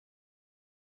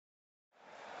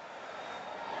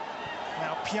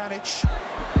Pjanic,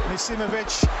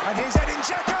 Misimovic, and here's Edin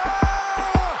Dzeko!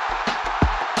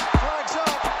 Flags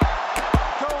up,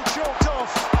 goal chalked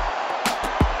off.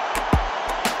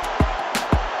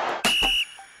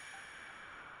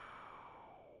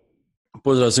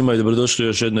 Pozdrav svima i dobrodošli u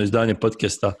još jedno izdanje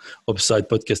podcasta, Offside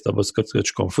podcasta o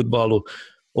bosansko-hercegovačkom fudbalu.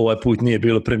 Ovaj put nije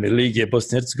bilo Premier Lige,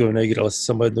 Bosna i Hercegovina igrala se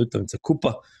samo jedna utakmica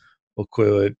kupa o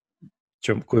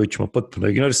koju ćemo potpuno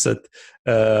ignorisati.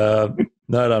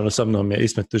 Naravno, sa mnom je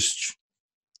Ismet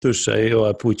Tušića i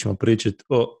ovaj put ćemo pričati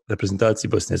o reprezentaciji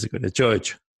Bosne i Hercegovine.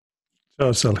 Čovječe.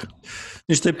 Ćao, Sali.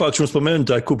 Ništa, ipak ćemo spomenuti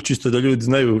taj kup čisto da ljudi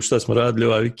znaju šta smo radili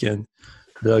ovaj vikend.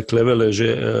 Dakle, Velež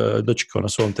je dočekao na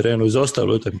svom terenu i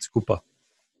zaostavili utakmice kupa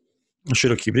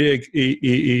Široki Brijeg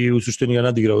i u suštini ga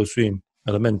nadigrao u svim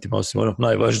elementima, osim onog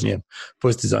najvažnijem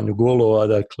postizanju golova.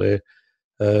 Dakle,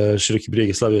 Široki Brijeg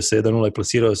je slavio se 1-0 i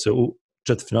plasirao se u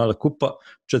četvrtfinale kupa.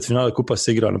 Četvrtfinale kupa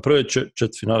se igra na proljeće,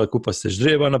 četvrtfinale kupa se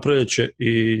ždrijeba na proljeće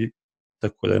i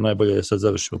tako da je najbolje da sad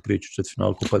završimo priču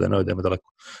četvrtfinale kupa, da ne odemo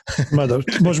daleko. Mada,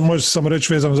 može samo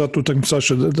reći vezano za tu utakmicu,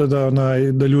 Saša,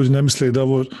 da ljudi ne misle da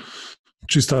ovo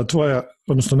čista tvoja,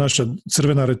 odnosno naša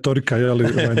crvena retorika,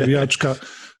 navijačka.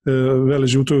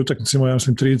 Velež u toj utakmici imao, ja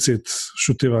mislim, 30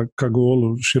 šutiva ka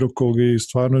golu Širokog i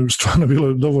stvarno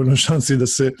bilo dovoljno šansi da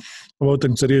se ova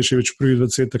utakmica riješi već u prvih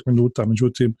 20 minuta.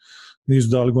 Međutim, nisu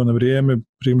dali go na vrijeme.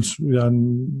 Primili su, ja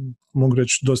mogu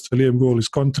reći, dosta lijep gol iz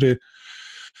kontre.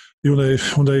 I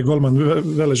onda je golman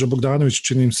Veleža Bogdanović,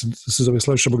 čini mi se da se zove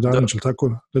Slaviša Bogdanović, ili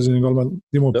tako, rezervni golman,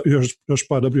 imao još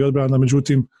par dobrih odbrana.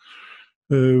 Međutim,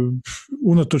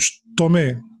 unatoč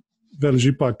tome Velež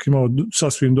ipak imao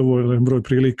sasvim dovoljan broj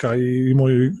prilika i imao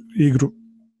igru,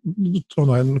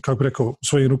 kako bi rekao, u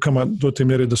svojim rukama do te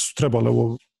mjere da su trebali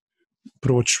ovo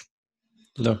proći.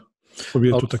 Da.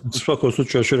 U svakom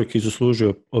slučaju Široki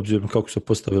zaslužio, obzirom kako su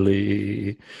postavili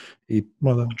i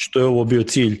što je ovo bio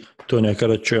cilj Tonija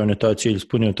Karača, on je taj cilj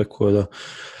ispunio, tako da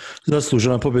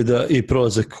zaslužena pobjeda i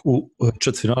prolazak u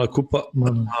četvrtfinale kupa.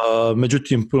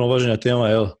 Međutim, puno važnija tema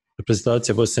je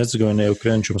reprezentacija Bosne i Hercegovine,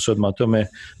 okrenut ćemo se odmah o tome.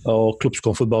 O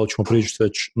klupskom fudbalu ćemo pričati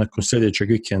već nakon sljedećeg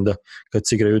vikenda kad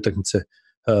se igraju utakmice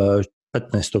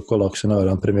 15. kola, ako se ne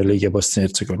varam, Premier Lige Bosne i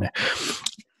Hercegovine.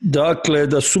 Dakle,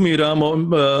 da sumiramo,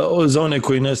 za one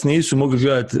koji nas nisu mogli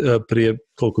gledati prije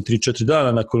 3-4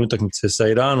 dana nakon utakmice sa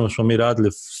Iranom, smo mi radili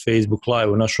Facebook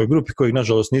live u našoj grupi, kojeg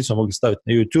nažalost nismo mogli staviti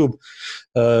na YouTube.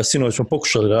 Sinoć smo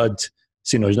pokušali raditi,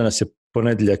 danas je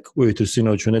ponedjeljak ujutro,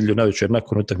 sinoć u nedjelju navečer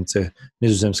nakon utakmice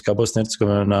Nizozemska Bosna i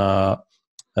Hercegovina na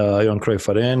Johan Cruyff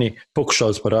Areni.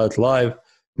 Pokušali smo raditi live,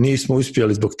 nismo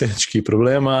uspjeli zbog tehničkih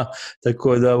problema,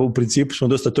 tako da u principu smo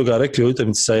dosta toga rekli o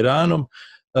utakmici sa Iranom.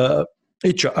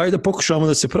 Ajde da pokušamo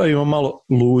da se pravimo malo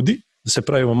ludi, da se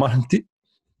pravimo manti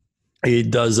i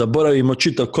da zaboravimo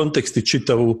čitav kontekst i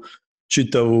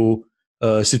čitavu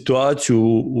situaciju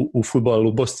u fudbalu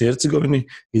u Bosni i Hercegovini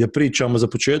i da pričamo za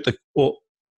početak o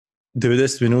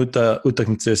 90 minuta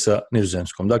utakmice sa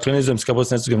Nizozemskom. Dakle, Nizozemska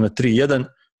Bosna i Hercegovina 3-1.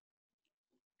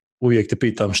 Uvijek te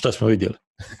pitam šta smo vidjeli.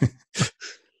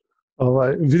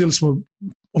 Vidjeli smo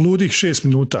ludih 6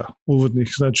 minuta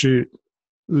uvodnih, znači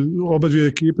oba dvije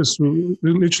ekipe su,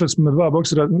 ličile smo na dva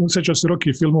boksera, sjećao se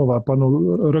Rocky filmova, pa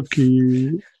Rocky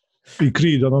i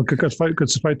Creed,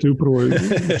 kad se fajtaju u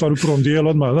prvom dijelu,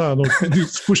 odmah,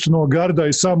 spušteno garda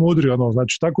i samo udri,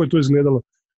 znači tako je to izgledalo.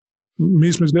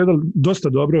 Mi smo izgledali dosta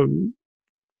dobro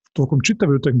tokom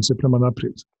čitave utakmice prema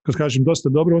naprijed. Kad kažem dosta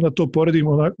dobro, onda to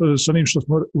poredimo s onim što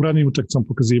smo u ranijim utakmicama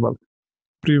pokazivali.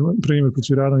 Primjer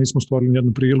protiv Irana nismo stvorili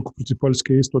jednu priliku, protiv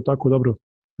Poljske isto tako dobro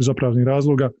iz opravdanih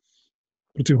razloga.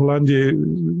 Protiv Holandije,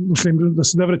 mislim da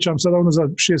se ne vraćam sada za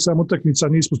 6-7 utakmica,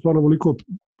 nismo stvorili ovoliko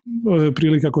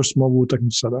prilika kao što smo ovu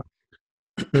utakmicu sada.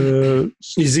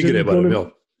 Iz igre,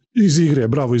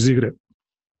 bravo, iz igre.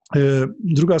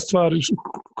 Druga stvar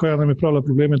koja nam je pravila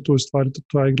probleme, to je stvar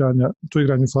to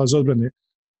igranje faze odbrane,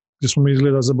 gdje smo mi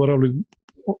izgleda zaboravili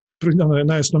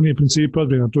najosnovnije principe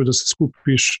odbrane, to je da se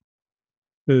skupiš,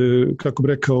 kako bi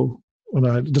rekao,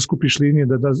 da skupiš linije,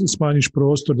 da smanjiš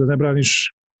prostor, da ne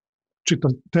braniš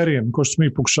čitav teren, ko što smo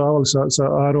mi pokušavali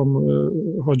sa Arom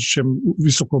Hođićem u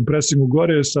visokom presingu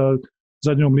gore, sa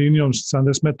zadnjom linijom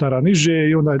 70 metara niže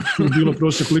i onda je bilo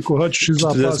prostor koliko hoćeš iz dva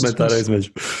pasa. 40 metara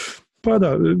između. Pa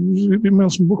da, imali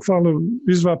smo bukvalno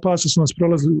iz dva pasa su nas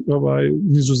prolazili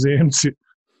Nizozemci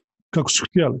kako su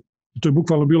htjeli. To je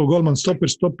bukvalno bilo golman,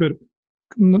 stoper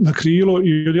na krilo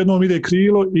i odjednom ide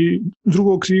krilo i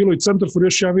drugo krilo i centarfor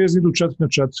još jedan vez idu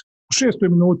 4-4. U 6.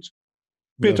 minuti.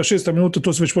 5-6 minuta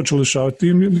to se već počelo dešavati.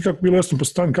 I nikako bilo jasno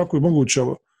postavljeno kako je moguće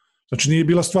ovo. Znači nije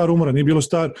bila stvar umora, nije bilo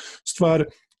stvar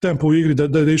tempo u igri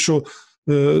da je išao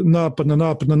napad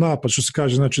na napad, što se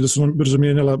kaže, znači da su brzo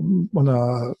mijenjala ona...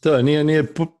 Da,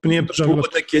 nije povod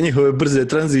neke njihove brze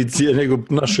tranzicije, nego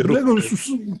naše ruke.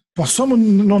 Pa samo,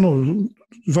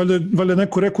 valjda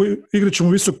neko rekao, igrat ćemo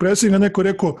visok presing, a neko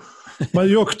rekao, ma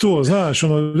jok to, znaš,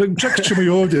 čekat ćemo i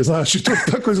ovdje, znaš, i to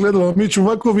tako izgledalo, mi ćemo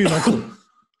ovako vinako.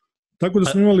 Tako da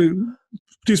smo imali,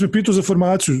 ti smo pitao za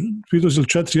formaciju, pitao si li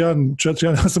 4-1,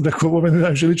 ja sam rekao, ovo meni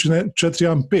najviše liči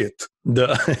 4-1-5.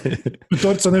 Da.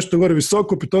 Petorica nešto gore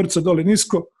visoko, petorica dole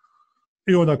nisko,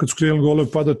 i onda kad su krenuli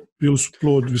golove padat, bili su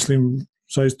plod, mislim,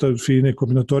 zaista fine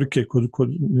kombinatorike kod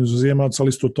Nizozemaca, ali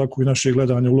isto tako i naše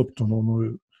gledanje u loptu,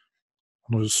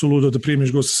 suludo da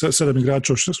primiš go sa 7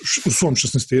 igrača u svom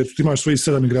 16. Ti imaš svojih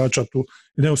 7 igrača tu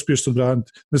i ne uspiješ se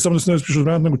odbraniti. Ne samo da se ne uspiješ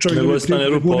odbraniti, nego čovjek... Nego ostane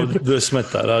rupa od 20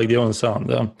 metara gdje on sam,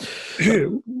 da.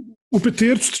 U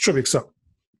petercu ti čovjek sam.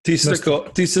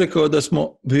 Ti si rekao da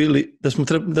smo bili,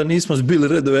 da nismo zbili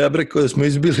redove, ja bih rekao da smo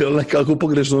izbili, ali nekako u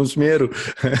pogrešnom smjeru.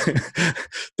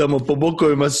 Tamo po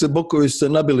bokovi su se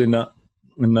nabili na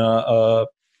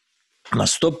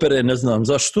stopere, ne znam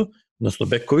zašto, odnosno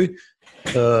bekovi.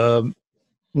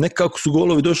 Nekako su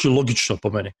golovi došli logično po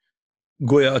meni.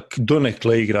 Gojak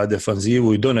donekle igra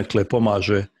defanzivu i donekle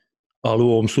pomaže, ali u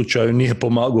ovom slučaju nije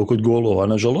pomagao kod golova,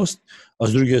 nažalost, a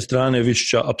s druge strane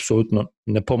Višća apsolutno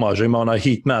ne pomaže. Ima onaj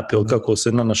heat map, ili kako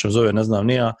se na našem zove, ne znam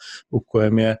nija, u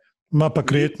kojem je... Mapa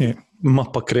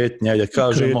kretnja, ajde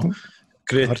kažemo.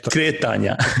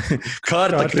 Kretanja.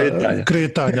 Karta kretanja.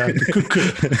 Kretanja.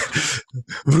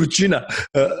 Vrućina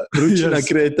yes.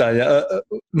 Kretanja.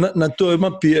 Na toj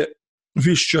mapi je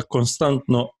Višća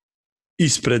konstantno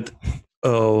ispred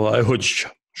Hodžića.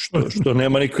 Što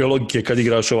nema nikakve logike kad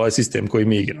igraš ovaj sistem koji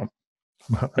mi igramo.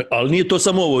 Ali nije to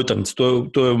samo u ovoj utakmici,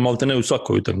 to je maltene u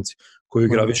svakoj utakmici koju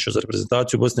igra Višća za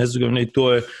reprezentaciju Bosne i Hercegovine i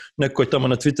to je, neko je tamo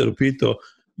na Twitteru pitao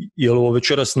jer ovo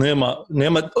večeras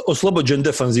nema oslobođen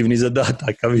defanzivni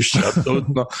zadataka više,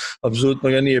 apsolutno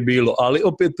ga nije bilo, ali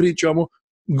opet pričamo,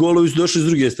 golovi su došli s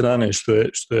druge strane, što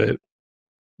je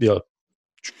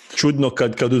čudno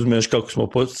kad uzmeš kako smo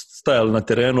stajali na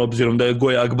terenu, obzirom da je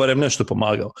Gojak barem nešto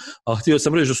pomagao. A htio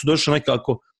sam reći da su došli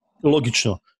nekako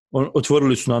logično,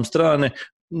 otvorili su nam strane,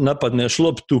 napadneš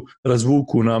loptu,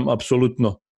 razvuku nam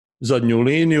apsolutno zadnju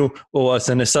liniju, ova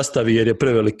se ne sastavi jer je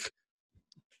prevelik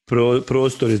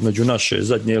prostor između naše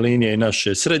zadnje linije i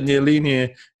naše srednje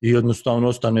linije i jednostavno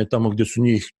ostane tamo gdje su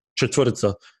njih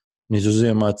 4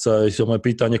 Nizozemaca i samo je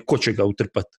pitanje ko će ga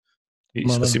utrpati. I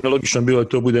sasvim logično bilo da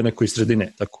to bude neko iz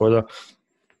sredine, tako da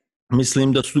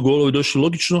mislim da su golovi došli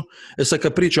logično. Sad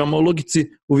kad pričamo o logici,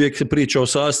 uvijek se priča o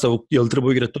sastavu, jel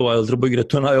treba igrati ovaj, jel treba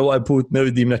igrati onaj, ovaj put ne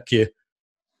vidim neke,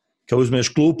 kad uzmeš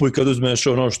klupu i kad uzmeš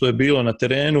ono što je bilo na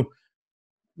terenu,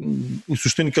 u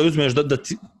suštini kad uzmeš da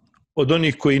ti od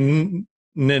onih koji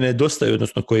ne nedostaju,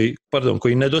 odnosno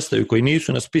koji nedostaju, koji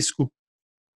nisu na spisku,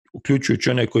 uključujući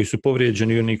one koji su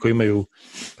povrijeđeni i oni koji imaju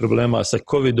problema sa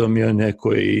covidom i one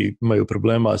koji imaju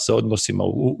problema sa odnosima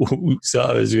u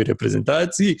savezu i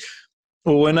reprezentaciji,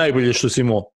 ovo je najbolje što si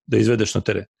imao da izvedeš na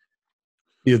teren.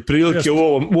 I otprilike u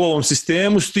ovom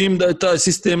sistemu, s tim da je taj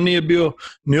sistem nije bio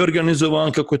ni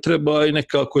organizovan kako je treba i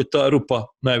nekako je ta rupa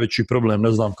najveći problem,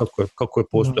 ne znam kako je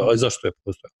postojao, ali zašto je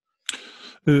postojao.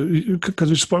 Kad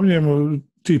već spominjemo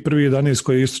ti prvi 11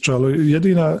 koji je ističalo,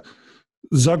 jedina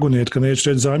zagonetka, neću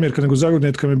reći zamjerka, nego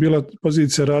zagonetka mi je bila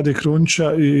pozicija Rade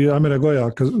Krunića i Amira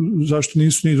Gojaka. Zašto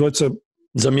nisu njih dvojica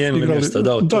zamijenili mjesta?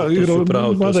 Da, igrao,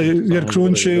 jer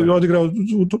Krunić je odigrao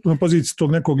na poziciji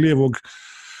tog nekog lijevog,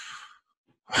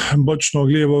 bočnog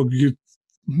lijevog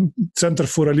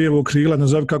centarfora lijevog krila,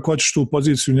 nazovi kako hoćeš tu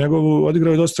poziciju njegovu,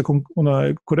 odigrao je dosta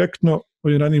korektno u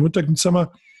ranijim utakmicama.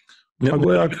 A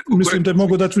Gojak, mislim da je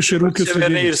mogu dati više ruke.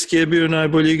 Sjeverne Irske je bio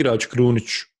najbolji igrač Krunić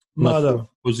na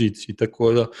poziciji,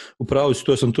 tako da upravo si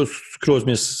to skroz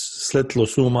mi je sletilo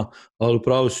s uma, ali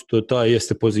upravo si to, ta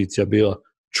jeste pozicija bila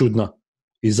čudna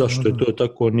i zašto je to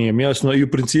tako nije mi jasno i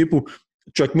u principu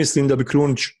čak mislim da bi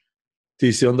Krunić,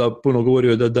 ti si onda puno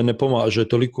govorio da ne pomaže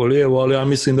toliko lijevo, ali ja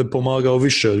mislim da bi pomagao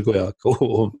više od Gojaka u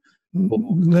ovom.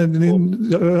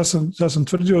 Ja sam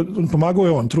tvrdio, pomagao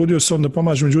je on, trudio se on da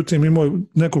pomaže, međutim imao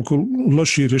nekoliko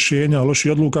loših rješenja,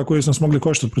 loših odluka koje smo mogli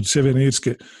koštati protiv Sjeverne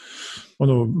Irske.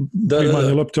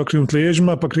 Primanje lopte okrenut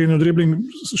leđima, pa krenuo dribling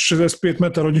 65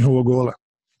 metara od njihovog gola.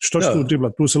 Što će tu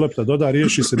driblat? Tu se lopta doda,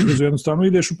 riješi se, brzo jednostavno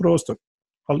ideš u prostor.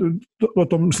 Ali o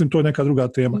tom, mislim, to je neka druga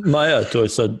tema. To je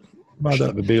sad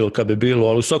šta bi bilo kad bi bilo,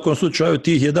 ali u svakom slučaju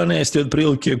tih 11 je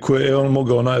otprilike koje je on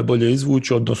mogao najbolje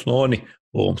izvući, odnosno oni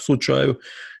u ovom slučaju,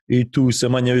 i tu se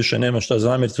manje više nema šta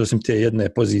zamjeriti osim te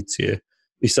jedne pozicije.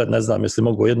 I sad ne znam jesi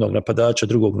mogu jednog napadača,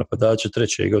 drugog napadača,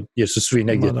 trećeg, jer su svi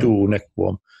negdje tu u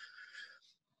nekakvom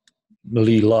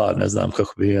Lila, ne znam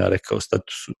kako bi ja rekao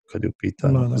statusu kad je u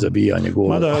pitanju zabijanje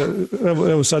gola. Mada,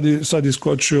 evo sad je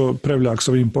skočio Prevljak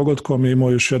sa ovim pogodkom i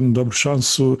imao još jednu dobru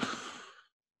šansu.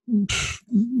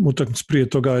 Utakmicu prije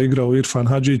toga je igrao Irfan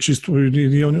Hadžić,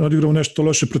 i on odigrao nešto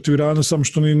loše protiv Irana, samo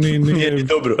što nije ni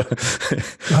dobro.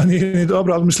 Nije ni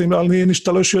dobro, ali nije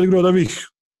ništa loše odigrao od ovih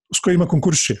s kojima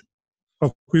konkuršuje.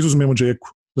 Ako izuzmemo Džeku,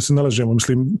 da se nalažemo,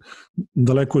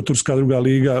 daleko je turska druga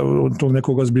liga od tog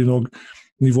nekog ozbiljnog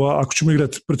nivoa, ako ćemo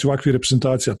igrati protiv ovakvih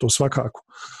reprezentacija, to svakako.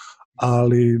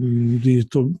 Ali nije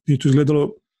to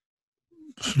izgledalo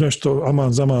nešto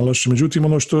aman zaman loše. Međutim,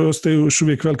 ono što ostaje još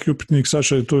uvijek veliki upitnik,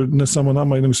 Saša, to ne samo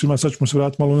nama, nego svima, sad ćemo se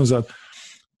vratiti malo nazad,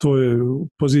 to je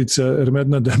pozicija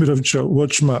Ermedna Demirovića u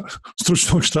očima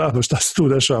stručnog štaba, šta se tu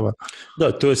dešava.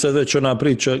 Da, to je sad već ona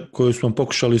priča koju smo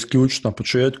pokušali isključiti na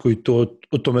početku i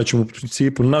o tome ćemo u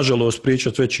principu, nažalost,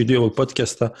 pričati veći dio ovog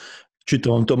podcasta,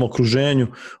 čitavom tom okruženju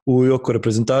i oko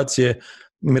reprezentacije.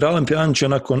 Miralem Pjanić je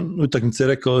nakon utakmice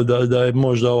rekao da je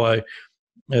možda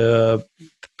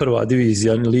prva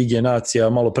divizija Lige nacija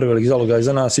malo prevelik zalogaj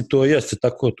za nas i to jeste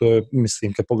tako, to je,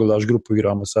 mislim, kad pogledaš grupu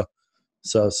igramo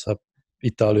sa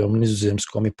Italijom,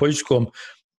 Nizozemskom i Poljskom.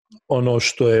 Ono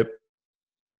što je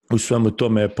u svemu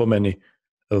tome po meni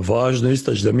važno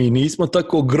istaći da mi nismo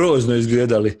tako grozno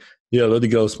izgledali, jer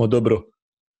odigrali smo dobro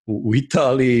u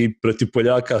Italiji, protiv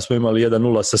Poljaka smo imali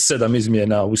 1-0 sa 7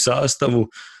 izmjena u sastavu,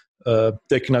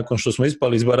 tek nakon što smo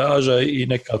ispali iz baraža i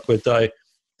nekako je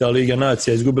ta Liga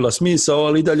nacija izgubila smisao,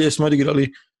 ali i dalje smo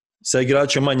odigrali sa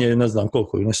igračem manje, ne znam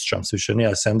koliko, ne sjećam se više, nije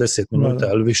 70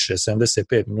 minuta ili više,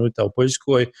 75 minuta u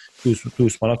Poljskoj, tu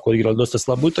smo onako odigrali dosta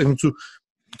slabu utakmicu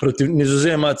protiv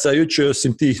Nizozemaca, jučer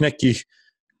osim tih nekih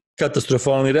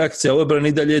katastrofalnih reakcija u obrani,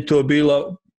 i dalje je to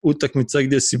bila utakmica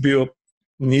gdje si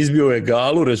nisi bio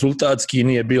egalu, rezultatski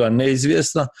nije bila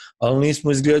neizvjesna, ali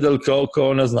nismo izgledali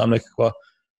kao ne znam, nekakva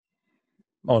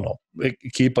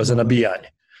ekipa za nabijanje.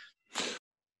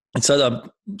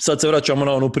 Sad se vraćamo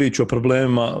na onu priču o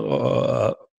problemima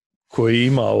koji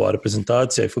ima ova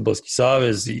reprezentacija i Fudbalski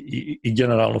savez i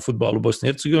generalno fudbal u Bosni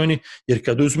i Hercegovini, jer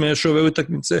kad uzmeš ove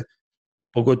utakmice,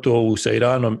 pogotovo sa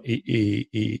Iranom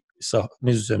i sa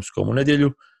Nizozemskom u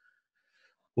nedjelju,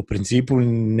 u principu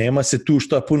nema se tu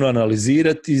šta puno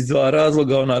analizirati iz dva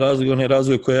razloga. Onaj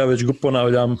razlog koji ja već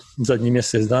ponavljam zadnjih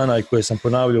mjesec dana i koje sam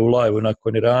ponavljao u live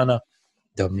nakon Irana,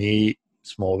 da mi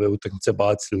smo ove utakmice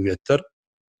bacili u vjetar,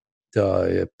 da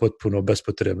je potpuno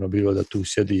bespotrebno bilo da tu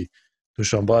sjedi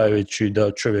Dušan Bajević i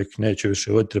da čovjek neće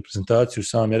više voditi reprezentaciju.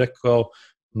 Sam je rekao,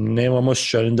 nemam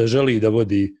osjećaj da želi da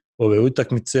vodi ove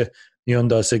utakmice i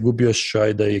onda se gubi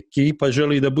osjećaj da ekipa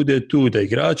želi da bude tu, da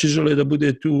igrači žele da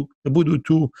budu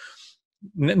tu.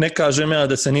 Ne kažem ja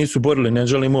da se nisu borili, ne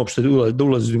želim uopšte da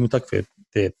ulazim u takve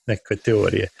nekakve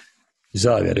teorije,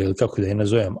 zavjere ili kako da ih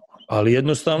nazovemo. Ali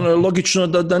jednostavno je logično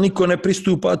da niko ne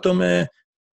pristupa tome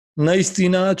na isti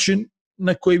način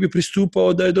na koji bi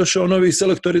pristupao da je došao novi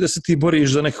selektor i da se ti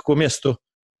boriš za nekako mjesto,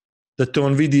 da te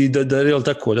on vidi da je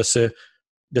tako,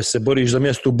 da se boriš za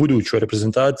mjesto u budućoj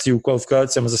reprezentaciji u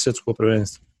kvalifikacijama za svjetsko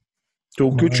prvenstvo. To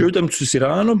uključuje utakmicu s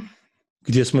Iranom,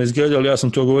 gdje smo izgledali, ja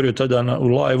sam to govorio tada u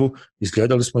live-u,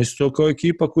 izgledali smo isto kao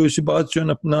ekipa koju si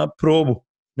bacio na probu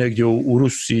negdje u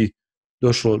Rusiji,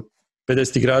 došlo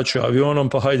 50 igrača avionom,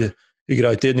 pa hajde,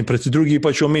 igrajte jedni protiv drugi,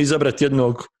 pa ćemo mi izabrati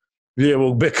jednog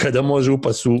lijevog beka da može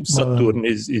upast u Saturn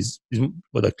iz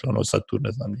odakle Saturn,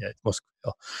 ne znam, nije iz Moskve.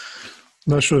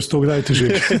 Našao s tog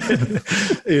najtežeg.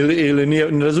 ili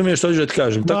nije, ne razumiješ što ću da ti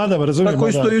kažem. Tako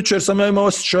isto jučer sam ja imao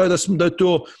osjećaj da je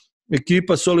to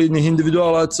ekipa solidnih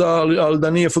individualaca, ali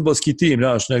da nije fudbalski tim,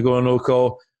 znaš, nego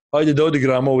kao, ajde da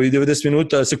odigramo ovo i 90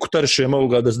 minuta, da se kutaršemo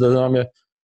ovoga,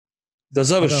 da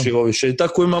završi ovo više. I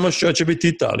tako imamo osjećaj da će biti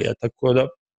Italija, tako da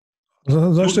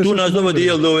tu nas dovodi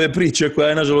do ove priče koja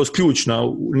je nažalost ključna,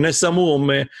 ne samo u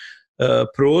ovome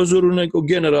prozoru, nego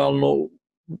generalno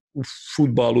u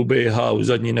fudbalu BiH u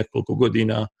zadnjih nekoliko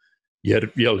godina, jer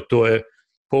to je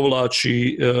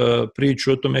povlači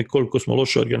priču o tome koliko smo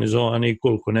loše organizovani i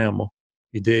koliko nemamo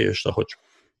ideje šta hoćemo.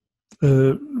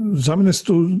 Za mene su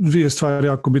tu dvije stvari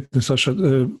jako bitne, Saša.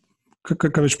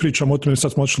 Kad već pričamo o tome,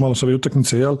 sad smo odšli malo s ove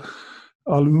utakmice, jel?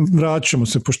 Ali vratit ćemo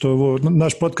se, pošto je ovo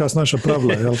naš podcast, naša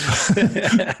pravila, jel?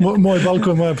 Moj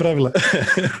balkon, moja pravila.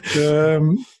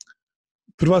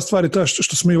 Prva stvar je ta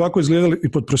što smo i ovako izgledali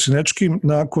i pod Prosinečkim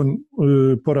nakon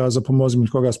poraza, pomozimo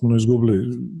koga smo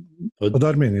izgubili, od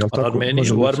Armenije, jel tako?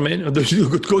 U Armeniji,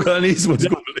 od koga nismo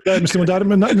izgubili. Ja, mislim od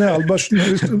Armenije, ne, ali baš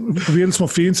vidjeli smo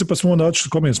Fince, pa smo onda očili,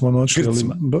 kome smo onda očili?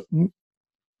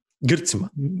 Grcima.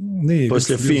 Nije,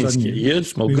 poslije Finske.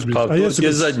 Jesmo, to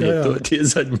je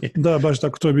zadnje. Da, baš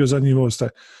tako, to je bio zadnji vostaj.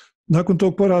 Nakon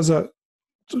tog poraza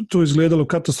to je izgledalo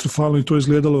katastrofalno i to je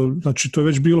izgledalo, znači to je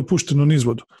već bilo pušteno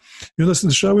nizvodu. I onda se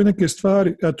dešavaju neke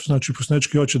stvari, eto, znači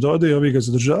Prosnečki hoće da ode i ovi ga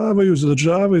zadržavaju,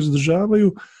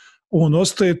 on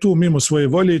ostaje tu mimo svoje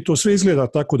volje i to sve izgleda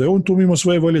tako da je on tu mimo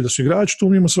svoje volje, da su igrači tu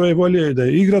mimo svoje volje, da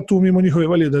je igra tu mimo njihove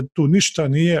volje, da tu ništa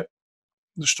nije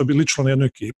što bi ličilo na jednu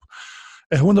ekipu.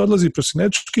 Onda odlazi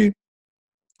Prosnečki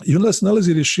i onda se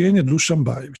nalazi rješenje Dušan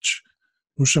Bajević.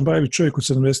 Dušan Bajević, čovjek od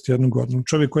 71 godinu,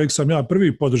 čovjek kojeg sam ja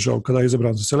prvi podržao kada je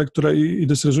izabran za selektora i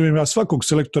da se razumijem, ja svakog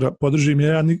selektora podržim,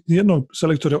 ja nijednog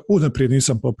selektora unaprijed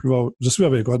nisam popljuvao za sve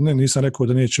ove godine, nisam rekao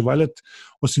da neće valjati,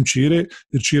 osim Čire,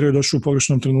 jer Čiro je došao u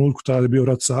pogrešnom trenutku, tada je bio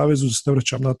rat savezu, da se ne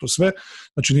vraćam na to sve,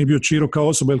 znači nije bio Čiro kao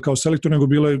osoba ili kao selektor, nego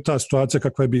bila je ta situacija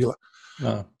kakva je bila.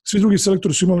 Svi drugi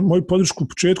selektori su imali moju podršku u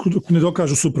početku dok ne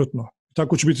dokažu suprotno.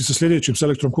 Tako će biti sa sljedećim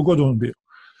selektorom, kogod on bio.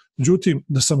 Međutim,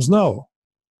 da sam znao,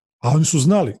 a oni su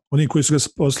znali, oni koji su ga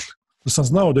poslali, da sam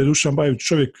znao da je Dušan Bajević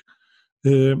čovjek,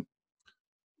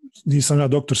 nisam ja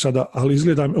doktor sada, ali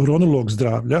izgledam oronolog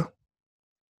zdravlja,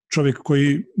 čovjek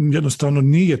koji jednostavno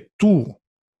nije tu.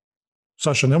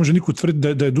 Saša, ne može niko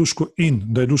tvrditi da je Duško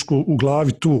da je Duško u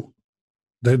glavi tu,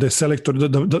 da je selektor,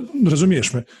 da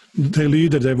razumiješ me, da je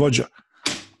lider, da je vođa.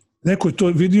 Neko je to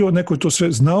vidio, neko je to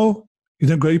sve znao i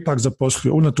neko je ipak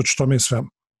zaposlio, unatoč tome svemu.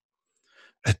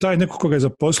 Taj neko koga je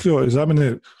zaposlio, za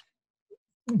mene,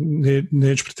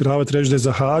 neću pretiravati reći da je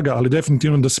za Haga, ali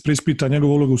definitivno da se preispita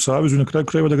njegovu ulogu u Savezu i na kraju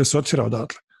krajeva da ga se otjera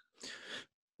odatle.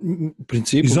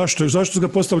 I zašto su ga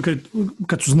postavili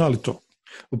kad su znali to?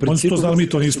 Oni su to znali, mi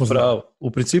to nismo znali.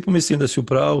 U principu mislim da si u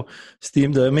pravu s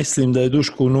tim da mislim da je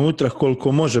Duško unutra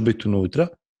koliko može biti unutra,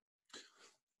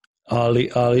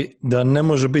 ali da ne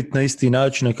može biti na isti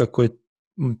način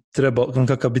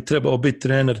kakav bi trebao biti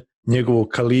trener njegovog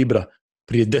kalibra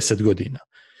prije 10 godina.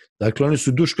 Dakle, oni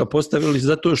su Duška postavili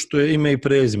zato što je ime i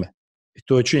prezime. I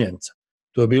to je činjenica.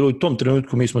 To je bilo u tom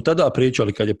trenutku, mi smo tada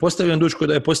pričali kad je postavljen Duško,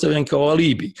 da je postavljen kao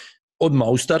alibi. Odmah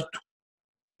u startu.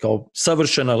 Kao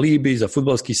savršen alibi za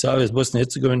Fudbalski savez Bosne i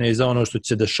Hercegovine i za ono što će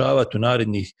se dešavati u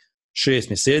narednih 6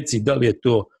 mjeseci. Da li je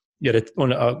to, jer je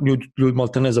ljudi malo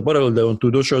te ne zaboravili da je on tu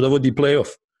došao da vodi play-off.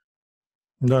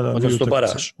 Odnosno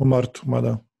baraž. U martu,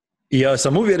 da. I ja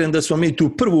sam uvjeren da smo mi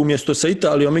tu prvu umjesto sa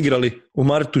Italijom igrali u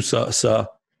martu sa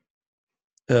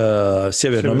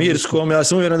Sjevernom Irskom. Ja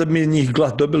sam uvjeren da bi mi njih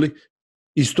glad dobili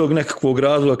iz tog nekakvog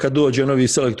razloga kad dođe novi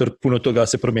selektor, puno toga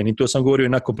se promijeni. To sam govorio i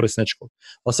nakon Prosnečkog.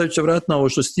 Ali sad ću se vratiti na ovo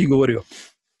što si ti govorio.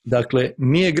 Dakle,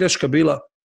 nije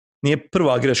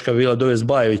prva greška bila dovesti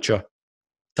Bajevića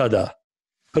tada.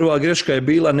 Prva greška je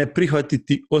bila ne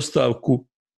prihvatiti ostavku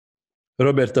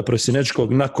Roberta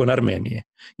Prosnečkog nakon Armenije.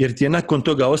 Jer ti je nakon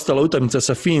toga ostala utakmica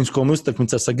sa Finskom,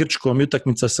 utakmica sa Grčkom,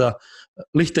 utakmica sa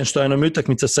Lihtenštajnom i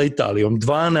utakmica sa Italijom.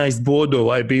 12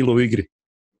 bodova je bilo u igri.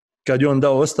 Kad je on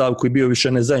dao ostavku i bio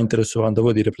više nezainteresovan da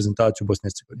vodi reprezentaciju Bosne i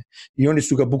Hercegovine. I oni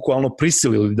su ga bukvalno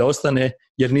prisilili da ostane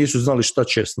jer nisu znali šta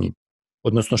će s njim.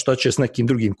 Odnosno šta će s nekim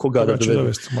drugim. Koga da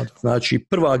dovedu. Znači,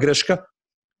 prva greška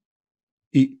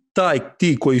i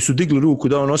ti koji su digli ruku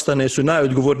da on ostane su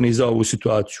najodgovorniji za ovu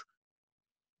situaciju.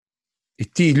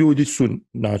 I ti ljudi su,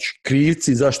 znači,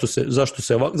 krivci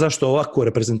zašto ovako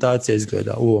reprezentacija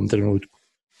izgleda u ovom trenutku.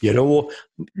 Jer ovo,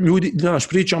 ljudi, znaš,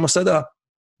 pričamo sada,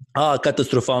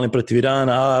 katastrofalni protiv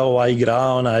Irana, ova igra,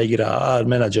 ona igra,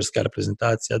 menadžerska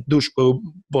reprezentacija, Duško je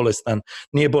bolestan,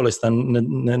 nije bolestan,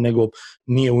 nego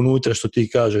nije unutra, što ti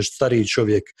kažeš, stariji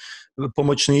čovjek,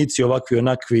 pomoćnici ovakvi,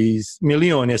 onakvi,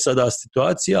 milion je sada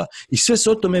situacija i sve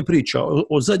se o tome priča,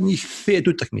 o zadnjih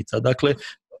 5 utakmica. Dakle,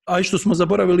 a što smo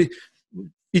zaboravili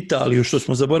Italiju, što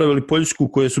smo zaboravili Poljsku,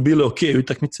 koje su bile ok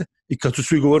utakmice i kad su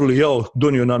svi govorili,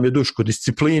 donio nam je Duško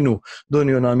disciplinu,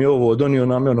 donio nam je ovo, donio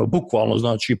nam je ono, bukvalno,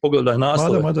 znači, pogledaj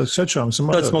naslove. Sjećam se.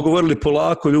 Tad smo govorili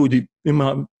polako, ljudi,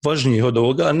 ima važnijih od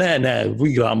ovoga, ne,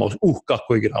 igramo,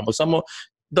 kako igramo, samo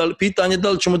pitanje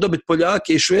da li ćemo dobiti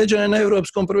Poljake i Šveđane na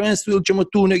Europskom prvenstvu ili ćemo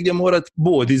tu negdje morati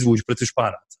bod izvući protiv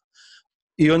Španaca.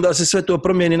 I onda se sve to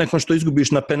promijeni nakon što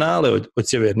izgubiš na penale od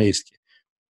Sjeverne Irske.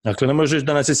 Dakle, ne možeš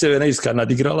da nas je Sjeverna Irska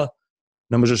nadigrala,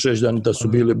 ne možeš reći da su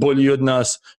bili bolji od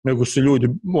nas, nego su ljudi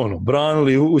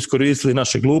branili, iskoristili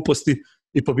naše gluposti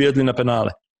i pobijedili na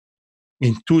penale.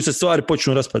 I tu se stvari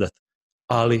počnu raspadati.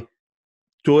 Ali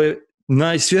to je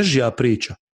najsvježija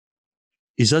priča.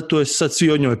 I zato je sad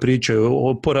svi o njoj pričaju,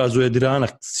 o porazu Edirana.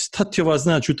 Šta ti ova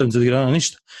znači utakmica Edirana?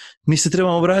 Ništa. Mi se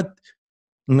trebamo vratiti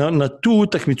na tu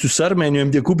utakmicu s Armenijom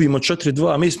gdje gubimo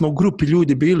 4-2, mi smo u grupi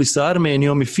ljudi bili sa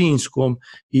Armenijom i Finskom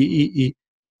i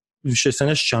više se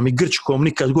ne sjećam, i Grčkom,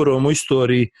 nikad gorom u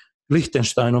istoriji,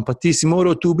 Lihtenštajnom, pa ti si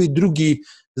morao tu biti drugi,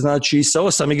 znači sa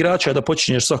 8 igrača da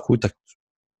počinješ svaku utakmicu.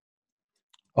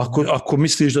 Ako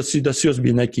misliš da si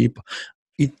ozbiljna ekipa.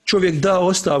 i čovjek da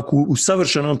ostavku u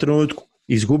savršenom trenutku.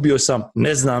 Izgubio sam,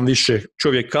 ne znam više,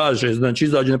 čovjek kaže, znači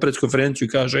izađe na preskonferenciju i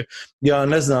kaže ja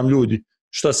ne znam ljudi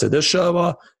šta se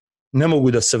dešava, ne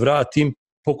mogu da se vratim,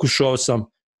 pokušao sam,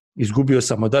 izgubio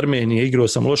sam od Armenije, igrao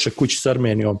sam loše kući s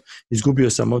Armenijom, izgubio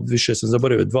sam više sam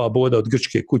zaboravio 2 boda od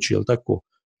Grčke kući, jel tako?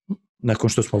 Nakon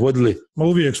što smo vodili. Ma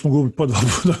uvijek smo gubili po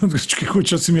 2 boda od Grčke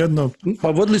kuće, osim jednom. Pa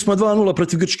vodili smo 2-0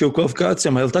 protiv Grčke u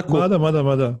kvalifikacijama, jel tako?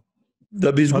 Mada.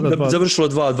 Da bi završilo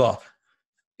 2-2.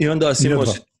 I onda si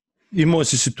imao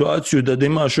si situaciju da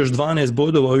imaš još 12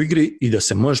 bodova u igri i da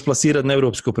se možeš plasirati na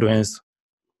evropsko prvenstvo.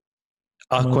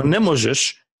 Ako ne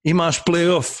možeš, imaš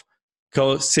play-off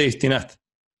kao safety net,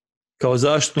 kao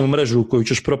zaštitnu mrežu u koju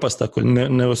ćeš propasti ako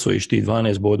ne osvojiš ti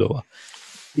 12 bodova.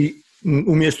 I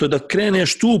umjesto da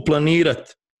kreneš tu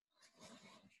planirat,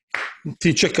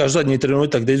 ti čekaš zadnji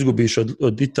trenutak da izgubiš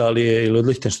od Italije ili od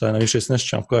Lihtenštajna, više se ne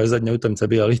sjećam koja je zadnja utakmica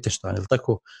bila Lihtenštajn, ili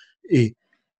tako?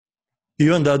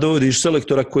 I onda dovodiš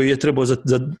selektora koji je trebao za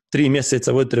 3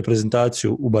 mjeseca voditi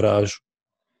reprezentaciju u baražu.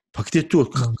 Pa gdje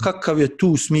tu, kakav je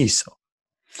tu smisao?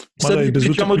 Sad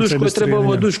pričamo Duško je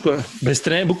trebao Duško,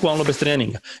 bukvalno bez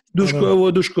treninga. Duško je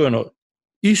ovo, Duško je ono.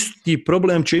 Isti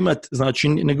problem će imati, znači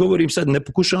ne govorim sad, ne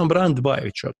pokušavam braniti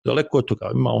Bajevića, daleko od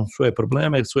toga, ima on svoje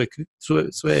probleme,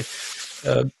 svoje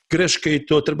greške i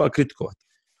to treba kritikovati.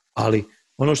 Ali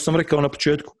ono što sam rekao na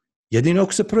početku, jedino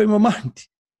ako se pravimo mahnuti,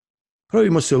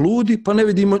 pravimo se ludi pa ne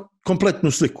vidimo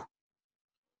kompletnu sliku.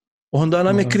 Onda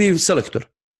nam je kriv selektor.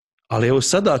 Ali evo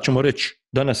sada ćemo reći,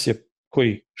 danas je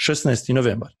koji? 16.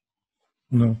 novembar.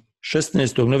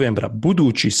 16. novembra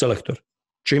budući selektor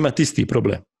će imati isti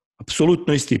problem.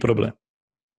 Apsolutno isti problem.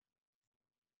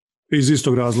 Iz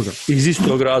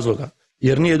istog razloga.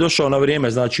 Jer nije došao na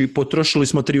vrijeme. Znači, potrošili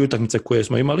smo 3 utakmice koje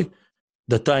smo imali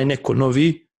da taj neko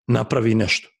novi napravi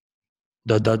nešto.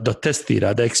 Da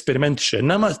testira, da eksperimentiše.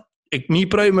 Mi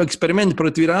pravimo eksperiment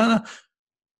protiv Irana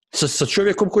sa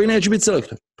čovjekom koji neće biti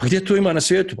selektor. Pa gdje to ima na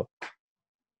svijetu?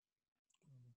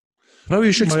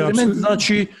 Praviš eksperiment,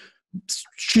 znači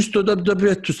čisto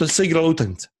da se igrala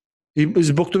utakmica. I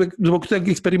zbog tog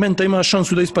eksperimenta ima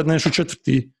šansu da ispadneš u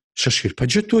 4. šešir. Pa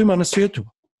gdje to ima na svijetu?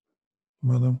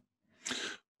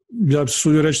 Ja bi se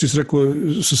sudio reći, ti si rekao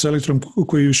sa selektorom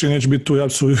koji više neće biti tu, ja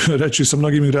bi se sudio reći sa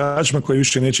mnogim igračima koji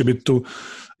više neće biti tu.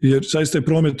 Jer zaista je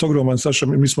promet ogroman, Saša,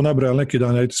 mi smo nabrajali neki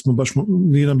dan,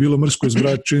 nije nam bilo mrsko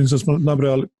izbrati, čini se da smo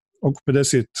nabrajali oko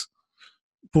 50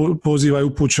 poziva je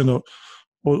upućeno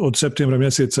od septembra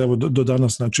mjeseca evo, do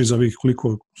danas, znači za ovih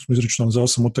koliko smo izračunali za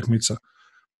 8 utakmica.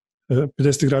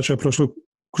 50 igrača je prošlo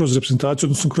kroz reprezentaciju,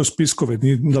 odnosno kroz spiskove,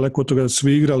 nije daleko od toga da su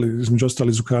svi igrali, između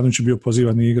ostali Zukanović je bio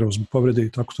pozivan, nije igrao zbog povrede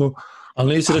i tako to.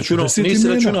 Ali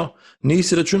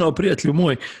nisi računao prijatelju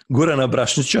moj Gorana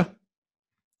Brašnića,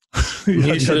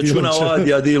 nisi računao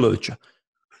Adija Adilovića.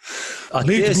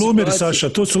 Late bloomeri, Saša,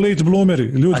 to su late bloomeri,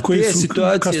 ljudi koji su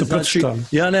kasno prečitali.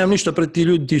 Ja nemam ništa pred ti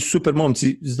ljudi, ti su super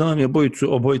momci, znam je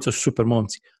obojica su super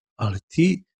momci, ali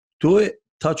to je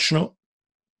tačno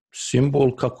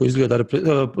simbol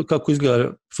kako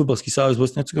izgleda fudbalski savez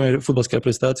Bosne i Hercegovine, fudbalska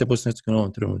reprezentacija Bosne i Hercegovine u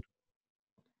ovom trenutku.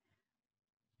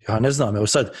 Ja ne znam, evo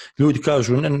sad, ljudi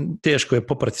kažu, teško je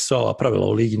poprati sva ova pravila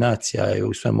u Ligi nacija i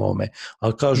u svemu ovome,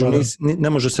 ali kažu, ne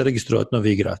može se registrovati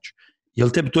novi igrač. Jel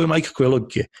tebi to ima ikakve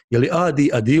logike? Je li Adi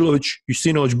Adilović i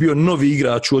Sinović bio novi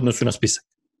igrač u odnosu na spisak?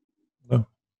 Da.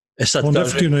 Sad on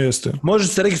definitivno jeste. Može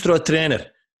se registrovati trener?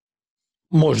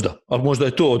 Možda, ali možda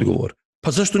je to odgovor.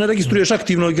 Pa zašto ne registruješ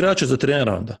aktivno igrača za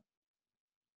trenera onda?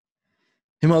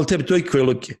 Ima li tebi to ikakve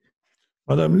logike?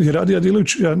 Pa da, jer Adi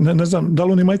Adilović, ja ne znam, da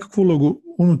li on ima ikakvu ulogu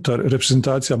unutar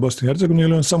reprezentacija Bosne i Hercegovine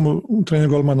ili on samo trener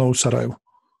golmana u Sarajevu?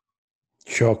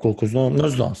 Ja koliko znam, ne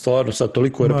znam, stvarno sad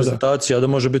toliko je reprezentacija da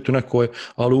može biti u nekoj,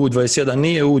 ali U21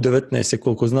 nije, U19 je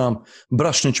koliko znam,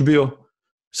 Brašnić bio,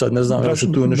 sad ne znam,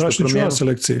 se tu nešto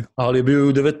promijenilo, ali je bio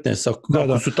U19,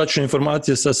 kako su tačne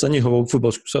informacije sa njihovog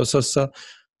fudbalskog, sa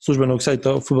službenog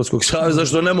sajta Fudbalskog saveza,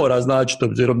 što ne mora značiti,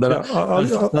 obzirom da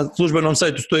na službenom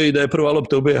sajtu stoji da je prva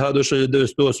lopta u BiH došla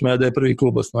 1908, a da je prvi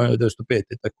klub osnovio 1905,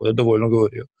 tako da dovoljno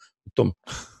govori o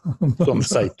tom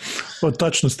sajtu. O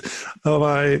tačnosti.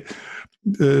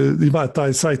 Ima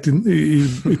taj sajt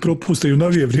i propuste i u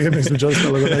novije vrijeme, između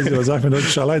ostalog naziva Zahmed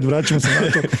Otiša, ali ajde, vraćamo se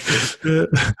na to.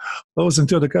 Ovo sam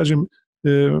htio da kažem,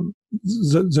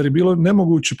 zar je bilo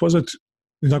nemoguće pozvati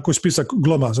onako spisak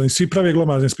glomazan, i svi prave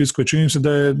glomazne spiskove, čini se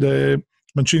da je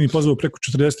Mancini pozvao preko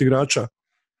 40 igrača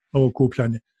ovo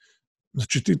okupljanje.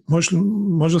 Znači ti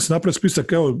možda se napravi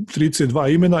spisak, evo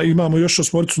 32 imena, imamo još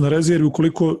 8 na rezervi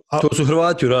ukoliko... To su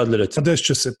Hrvati uradili, recimo. A desit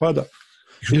će se, pada.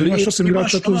 Imaš 8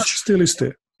 igrača tu s te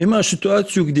liste. Imaš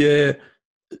situaciju gdje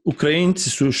Ukrajinci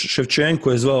su,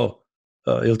 Ševčenko je zvao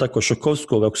je li tako,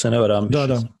 Šokovskog, ako se ne varam,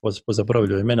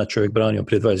 pozaboravljao imena, čovjek branio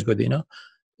prije 20 godina,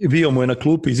 i bio mu je na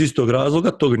klupi iz istog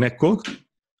razloga, tog nekog,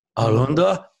 ali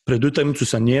onda pred utakmicu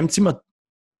sa Njemcima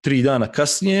 3 dana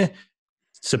kasnije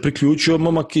se priključio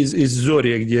momak iz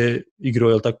Zorije gdje je igrao,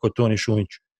 je li tako, Toni Šunjić.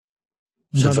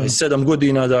 Za 27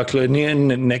 godina, dakle, nije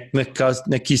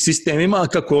neki sistem ima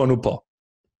kako on upao.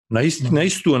 Na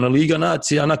istu, na Liga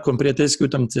nacija, nakon prijateljske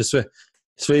utakmice,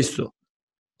 sve isto.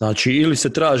 Znači, ili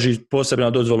se traži posebna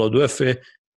dozvola od UEFA,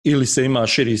 ili se ima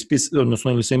širi spisak,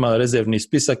 odnosno ili se ima rezervni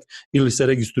spisak, ili se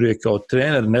registruje kao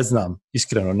trener, ne znam,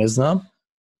 iskreno ne znam,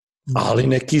 ali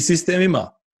neki sistem ima.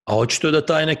 A očito da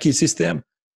taj neki sistem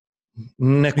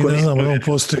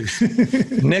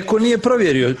neko nije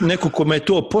provjerio. Neko kome je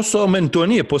to posao, meni to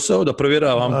nije posao da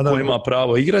provjeravam ko ima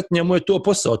pravo igrati, njemu je to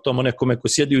posao, tomu nekome ko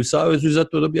sjedi u savezu i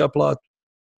zato dobija platu.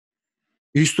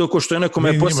 Isto ko što je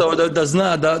nekome posao da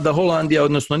zna da Holandija,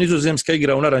 odnosno Nizozemska,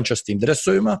 igra u narančastim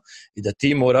dresovima i da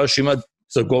ti moraš imati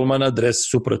za golmana dres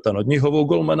suprotan od njihovog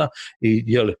golmana i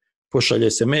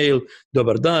pošalje se mail,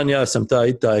 dobar dan, ja sam taj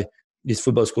i taj iz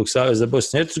Fudbalskog saveza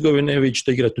Bosne i Hercegovine, vi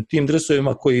ćete igrati u tim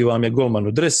dresovima, koji vam je golman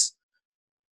u dres,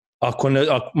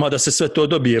 mada se sve to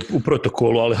dobije u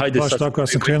protokolu, ali hajde baš sad... Baš tako, ja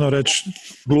sam krenuo reći...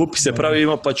 Glupi se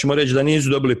pravimo, pa ćemo reći da nisu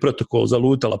dobili protokol,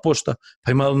 zalutala pošta,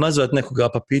 pa ima li nazvat nekoga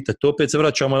pa pitati, opet se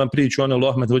vraćamo na priču,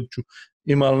 Ahmed Hođiću,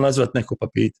 ima li nazvat neko pa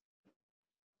pitati.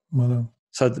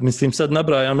 Sad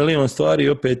nabrajam milion stvari i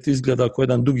opet izgleda kao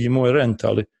jedan dugi moj rent,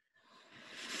 ali...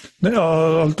 Ne,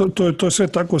 ali to je sve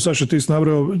tako, Saša, ti si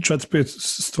nabrao 4-5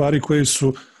 stvari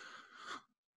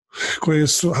koje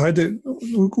su, hajde,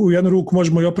 u jednu ruku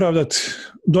možemo i opravdati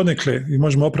donekle i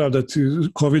možemo opravdati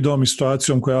covidom i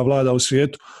situacijom koja vlada u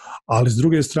svijetu, ali s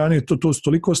druge strane to su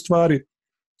toliko stvari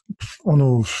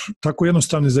tako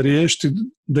jednostavne za riješiti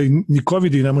da i ni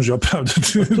covid ne može opravdati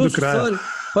do kraja.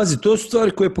 To su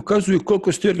stvari koje pokazuju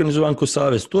koliko ste organizovan ko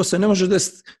savez. To se ne može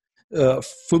desiti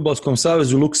Fudbalskom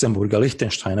savezu Luksemburga,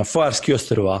 Lihtenštajna, Farski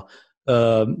ostrva,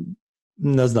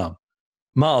 ne znam,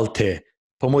 Malte,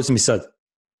 pomozi mi sad,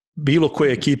 bilo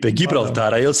koje ekipe,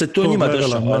 Gibraltara, jel se to njima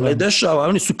dešava? Ne dešava,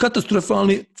 oni su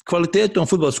katastrofalni kvalitetom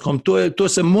fudbalskom, to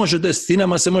se može desiti, i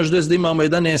nama se može desiti da imamo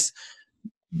 11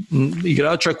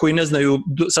 igrača koji ne znaju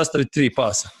sastaviti 3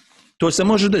 pasa. To se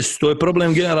može desiti, to je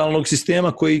problem generalnog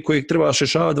sistema koji treba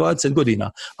rješavati 20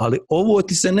 godina, ali ovo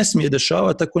ti se ne smije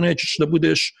dešavati ako nećeš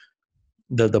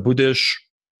da budeš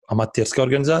amaterska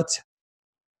organizacija.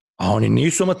 A oni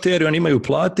nisu amateri, oni imaju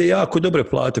plate, jako dobre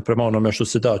plate prema onome što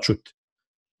se da čuti.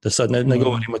 Da sad ne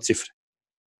govorimo cifre.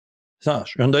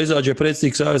 Znaš, i onda izađe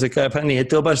predsjednik saveza i kaže, pa nije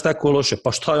to baš tako loše.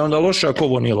 Pa šta je onda loše ako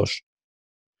ovo nije loše?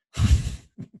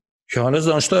 Ja ne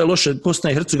znam šta je loše.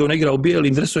 Bosna i Hercegovina igra u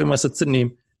bijelim dresovima sa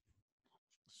crnim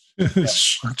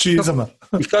čizama.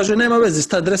 I kaže, nema veze,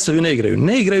 sta dresovi ne igraju.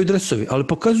 Ne igraju dresovi, ali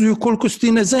pokazuju koliko si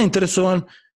ti nezainteresovan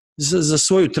za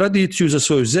svoju tradiciju, za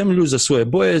svoju zemlju, za svoje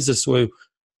boje, za svoju...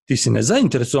 Ti si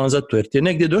nezainteresovan za to, jer ti je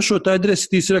negdje došao taj dres i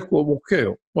ti si rekao,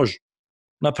 ok, može,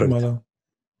 napraviti.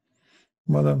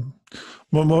 Mada.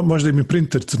 Možda i mi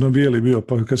printer crno-bijeli bio,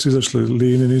 pa kad su izašli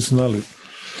linije nisu znali.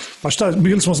 Pa šta,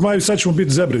 bili smo zmajevi, sad ćemo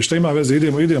biti zebre, šta ima veze,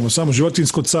 idemo, samo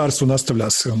životinjsko carstvo nastavlja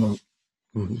se.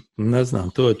 Ne znam,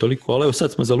 to je toliko, ali evo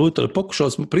sad smo zalutali,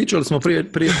 pričali smo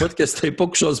prije podcasta i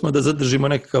pokušali smo da zadržimo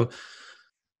nekakav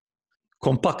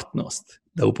kompaktnost,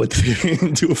 da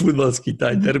upotrijebim u fudbalski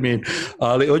taj termin,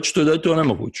 ali očito da je to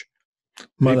nemoguće.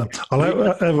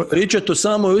 Pričati o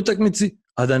samoj utakmici,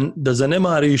 a da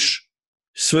zanemariš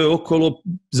sve okolo,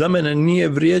 za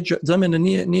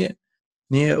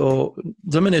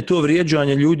mene je to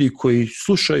vrijeđanje ljudi koji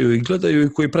slušaju i gledaju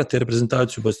i koji prate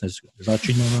reprezentaciju Bosne i Hercegovine.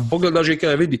 Znači, pogledaš i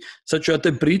kada vidi, sad ću ja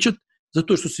te pričat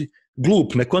zato što si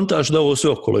glup, ne kontaš da ovo sve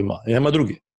okolo ima, nema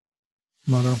druge.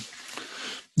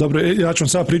 Dobro, ja ću vam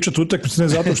sad pričati utakmicu, ne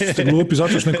zato što ste glupi,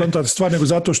 zato što ne kontate stvar, nego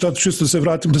zato što čisto da se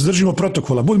vratim, da zdržimo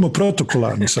protokola, budimo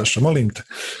protokolarni, Saša, molim te.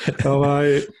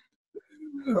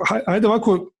 Hajde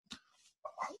ovako,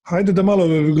 hajde da malo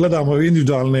gledamo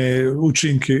individualne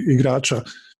učinke igrača.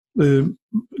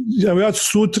 Ja ću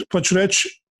sutra, pa ću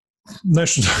reći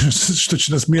nešto što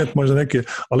će nas smijati možda neke,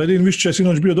 ali Edin Višća je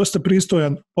sinoć bio dosta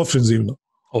pristojan ofenzivno.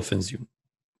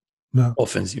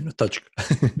 Ofenzivno, tačka.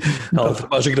 Ali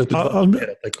trebaš igrati u dva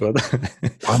smjera, tako da.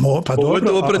 Pa dobro.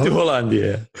 Pogotovo protiv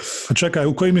Holandije. A čekaj,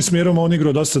 u kojim je smjerom on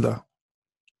igrao do sada?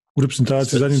 U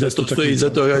reprezentaciji zadnjih 10 utakmica. Stoji,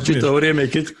 zato ga čitao vrijeme i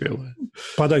kritikuje.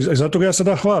 Pa da, zato ga ja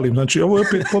sada hvalim. Znači, ovo je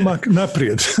opet pomak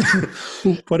naprijed.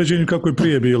 U poređenju kako je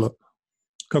prije bilo.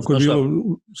 Kako je bilo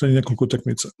zadnjih nekoliko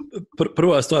utakmica.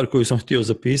 Prva stvar koju sam htio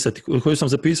zapisati,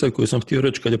 koju sam htio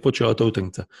reći kad je počela ta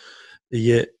utakmica,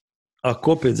 je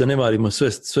ako opet zanemarimo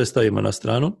sve stavimo na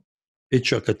stranu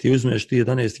kad ti uzmeš ti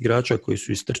 11 igrača koji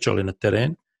su istrčali na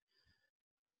teren,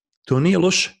 to nije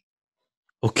loše.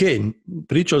 Ok,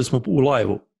 pričali smo u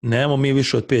live-u, nemamo mi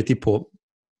više od 5,5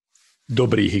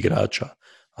 dobrih igrača,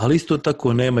 ali isto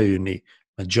tako nemaju ni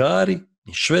Mađari,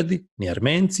 ni Švedi, ni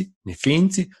Armenci, ni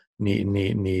Finci,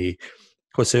 ni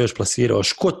ko se još plasirao,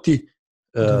 Škoti,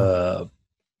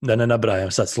 da ne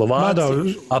nabrajam sad, Slovaci,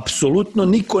 apsolutno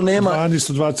niko nema.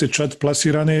 24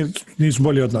 plasirane nisu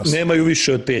bolji od nas. Nemaju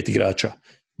više od 5 igrača.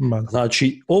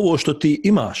 Znači, ovo što ti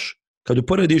imaš, kad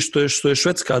uporediš što je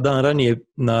Švedska dan ranije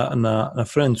na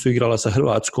Friendsu igrala sa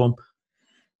Hrvatskom,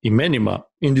 imenima,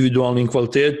 individualnim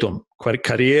kvalitetom,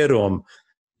 karijerom,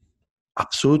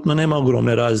 apsolutno nema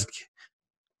ogromne razlike.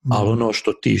 Ali ono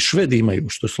što ti Švedi imaju,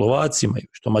 što Slovaci imaju,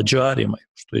 što Mađari imaju,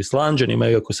 što Islanđani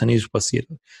imaju ako se nisu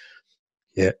plasirali,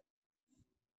 je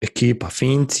ekipa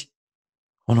Finci,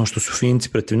 ono što su Finci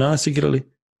protiv nas igrali,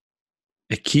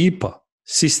 ekipa,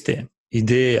 sistem,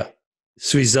 ideja,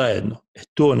 svi zajedno.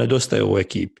 To nedostaje u ovoj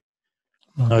ekipi.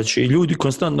 Znači, ljudi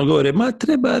konstantno govore,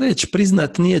 treba reći,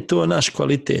 priznat, nije to naš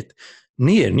kvalitet.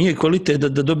 Nije kvalitet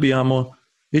da dobijamo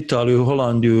Italiju,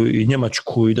 Holandiju i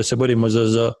Njemačku i da se borimo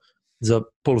za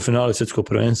polufinale svjetskog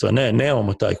prvenstva.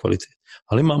 Nemamo taj kvalitet.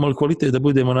 Ali imamo li kvalitet da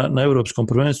budemo na europskom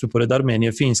prvenstvu pored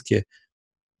Armenije, Finske,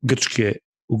 Grčke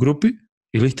u grupi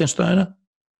i Lihtenštajna?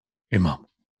 Imamo.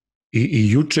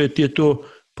 I juče ti je to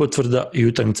potvrda i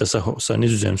utakmica sa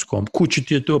Nizozemskom. Kući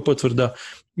ti je to potvrda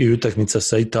i utakmica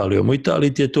sa Italijom. U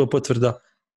Italiji ti je to potvrda.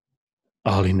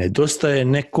 Ali nedostaje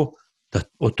neko da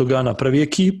od toga napravi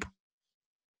ekipu.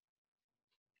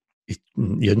 I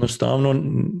jednostavno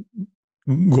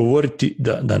govoriti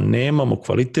da nemamo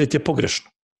kvalitet je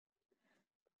pogrešno.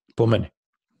 Po meni.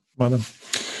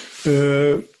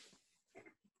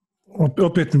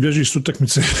 Opet mi bježiš s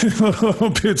utakmice.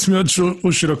 Opet mi odšao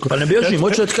u široko. Pa ne bježim,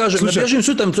 hoću da ti kažem, ne bježim s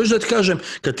utakmice, hoću da ti kažem,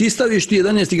 kad ti staviš ti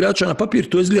 11 igrača na papir,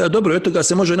 to izgleda dobro, od toga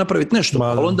se može napraviti nešto.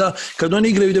 Ali onda, kad oni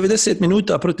igraju 90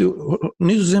 minuta protiv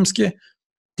Nizozemske,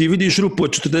 ti vidiš rupu od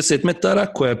 40 metara,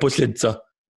 koja je posljedica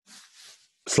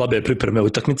slabe pripreme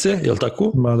utakmice, je li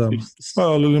tako?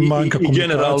 Manjka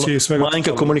komunikacije i svega.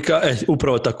 Manjka komunikacije,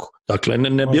 upravo tako. Dakle,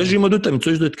 ne bježimo od utakmice,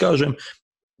 hoću da ti kažem,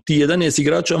 ti 11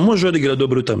 igrača može odigrati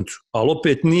dobru utakmicu, ali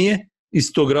opet nije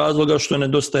iz tog razloga što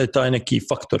nedostaje taj neki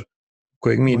faktor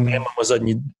kojeg mi nemamo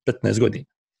zadnjih 15 godina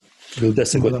ili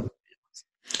 10 godina.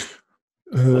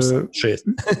 6.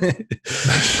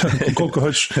 Koliko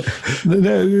hoćeš.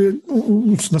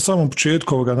 Na samom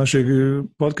početku ovoga našeg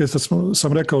podcasta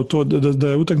sam rekao to da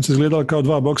je utakmica izgledala kao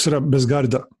dva boksera bez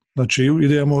garda. Znači,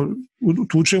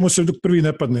 tučemo se dok prvi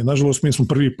ne padne. Nažalost, mi smo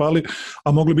prvi pali,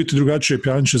 a moglo biti drugačije.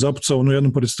 Pjanić je zapucao onu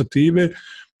jednu pored stative,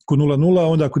 kod 0-0,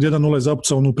 onda kod 1-0 je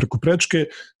zapucao onu preko prečke.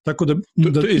 Tako da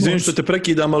izvinim što te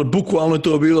prekidam, ali bukvalno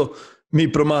to bilo,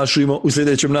 mi promašujemo u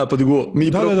sljedećem napadu gol.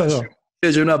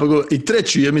 I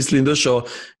treći je, mislim, došao,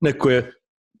 neko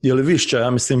je li Višća, ja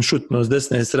mislim, šutno s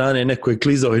desne strane, neko je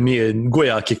klizao i nije,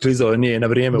 Gojak je klizao i nije na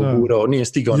vrijeme ugurao, nije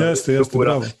stigao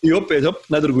i opet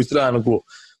na drugu stranu gol.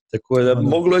 Tako je da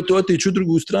moglo je to otići u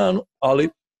drugu stranu, ali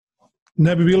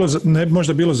ne bi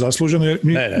možda bilo zasluženo, jer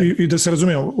i da se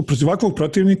razumijemo, protiv ovakvog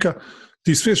protivnika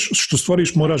ti sve što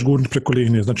stvoriš moraš gurnuti preko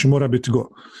linije, znači mora biti gol.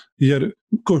 Jer,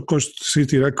 ko što si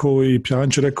ti rekao i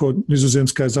Pjanić je rekao,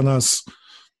 Nizozemska je za nas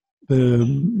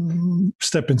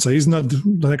stepenca iznad,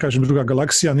 da ne kažem druga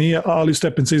galaksija nije, ali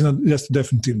stepenca iznad jeste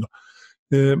definitivno.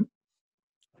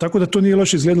 Tako da to nije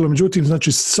loše izgledalo, međutim,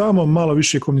 znači samo malo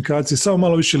više komunikacije, samo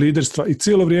malo više liderstva i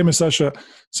cijelo vrijeme, Saša,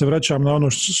 se vraćam na ono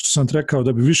što sam rekao,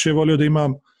 da bi više volio da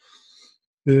imam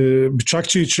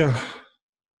Bičakčića,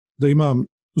 da imam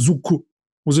Zuku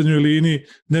u zadnjoj liniji,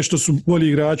 nešto su bolji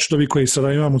igrači, ovi koji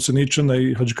sada imamo Ceničana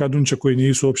i Hadžikadunića koji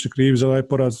nisu uopšte krivi za ovaj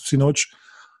poraz sinoć,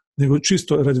 nego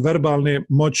čisto radi verbalne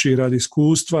moći, radi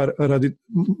iskustva, radi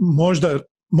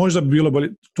možda bi bilo bolje,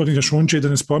 to nije Šunče i da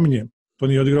ne spominjem, to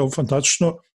nije odigrao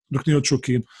fantastično dok nije odšao u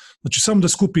Kinu. Znači samo da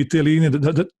skupi te linije,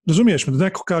 da razumiješ me, da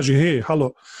neko kaže, hej,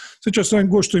 halo, sjećao sam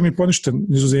go što im je poništen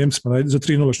Nizozemcima za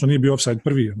 3-0, što nije bio offside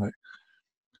prvi.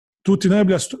 Tu ti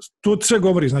najbolja, to sve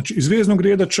govori, znači iz veznog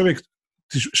reda čovjek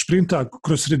ti šprinta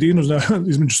kroz sredinu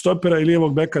između stopera i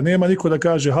lijevog beka, nema niko da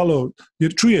kaže, halo,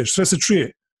 jer čuješ, sve se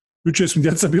čuje. Jučer smo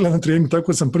djeca bila na treningu,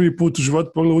 tako sam prvi put u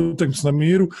životu pogledao utakmicu na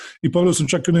Miru i pogledao sam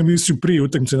čak i onu emisiju prije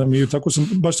utakmice na Miru, tako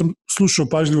baš sam slušao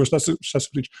pažljivo šta se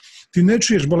priča. Ti ne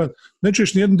čuješ, bolan, ne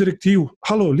čuješ nijednu direktivu,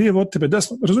 halo, lijevo od tebe,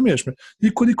 desno, razumiješ me,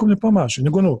 nikom ne pomaže,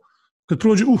 nego kad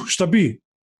prođe, šta bi?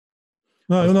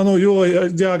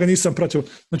 Ja ga nisam pratio.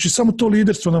 Znači, samo to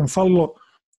liderstvo nam falilo,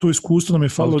 to iskustvo nam je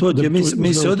falilo.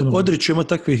 Mi se odričemo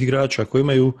takvih igrača koji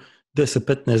imaju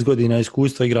 10-15 godina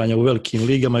iskustva igranja u velikim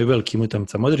ligama i velikim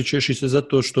utakmicama. Odričeš i se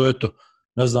zato što, eto,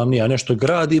 ne znam ni ja, nešto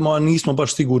gradimo, a nismo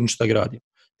baš sigurni šta gradimo.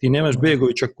 Ti nemaš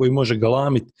Begovića koji može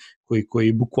galamiti,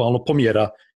 koji bukvalno pomjera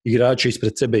igrače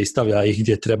ispred sebe i stavlja ih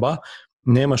gdje treba.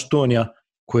 Nemaš Tonija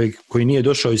koji nije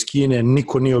došao iz Kine,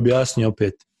 niko nije objasnio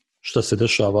opet šta se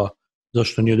dešava,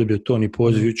 zašto nije dobio Toni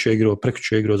poziv, jučer je igrao,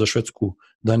 prekjučer je igrao za Švedsku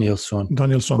Danielson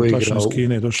koji je igrao iz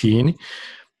Kine, u Kini.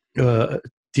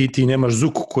 Ti nemaš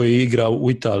Zuku koji igra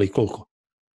u Italiji, koliko?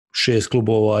 6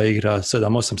 klubova, igra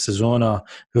 7-8 sezona,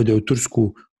 ode u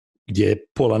Tursku gdje je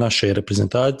pola naše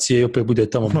reprezentacije i opet bude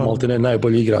tamo maltene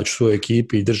najbolji igrač u svojoj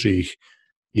ekipi i drži ih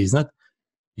iznad.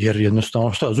 Jer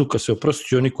jednostavno, šta, Zuka se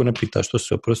oprostio, niko ne pita što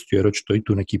se oprostio, jer očito i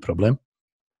tu neki problem.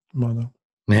 Da.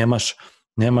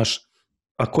 Nemaš,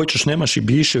 ako hoćeš, nemaš i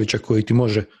Biševića koji ti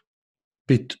može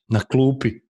biti na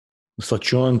klupi u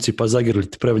slačionici pa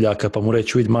zagrliti Prevljaka pa mu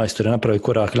reći, vidi majstore, napravi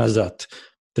korak nazad,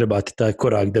 treba ti taj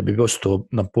korak da bi ostao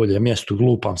na polje mjestu,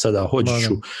 glupam sada,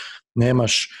 hoću.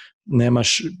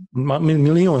 Nemaš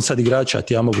milion sad igrača,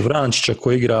 ti ja mogu Vrančića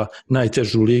koji igra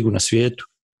najtežu ligu na svijetu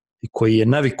i koji je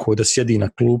navikao da sjedi na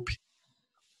klupi,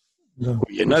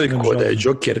 koji je navikao da je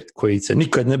džoker, koji se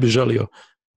nikad ne bi žalio,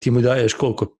 ti mu daješ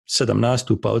koliko, 7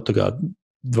 nastupa, od toga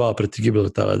 2 protiv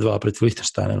Gibraltara, 2 protiv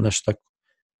Lichtensteina ili nešto tako.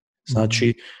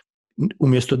 Znači,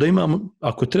 umjesto da imamo,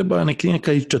 ako treba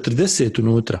neka i 40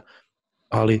 unutra,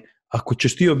 ali ako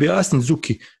ćeš ti objasniti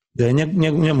Zuki da je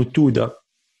njemu tu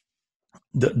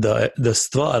da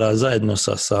stvara zajedno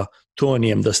sa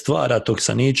Tonijem, da stvara tog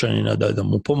Saničanina, da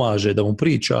mu pomaže, da mu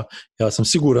priča, ja sam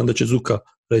siguran da će Zuka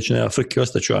reći, ne, frki,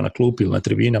 ostaću ja na klupi ili na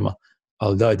tribinama,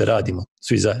 ali daj da radimo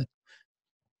svi zajedno.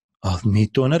 Ali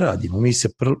mi to ne radimo, mi se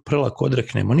prelako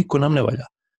odreknemo, niko nam ne valja.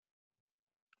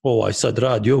 Ovaj sad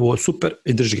radi ovo super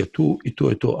i drži ga tu i to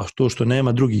je to, a to što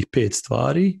nema drugih 5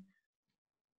 stvari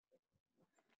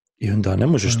i onda ne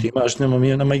možeš, ti imaš,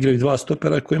 nama igraju 2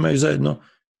 stopera koji imaju zajedno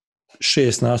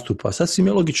 6 nastupa. Sasvim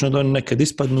je logično da oni nekad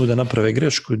ispadnu, da naprave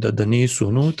grešku, da nisu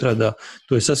unutra, da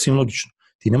to je sasvim logično.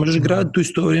 Ti ne možeš graditi u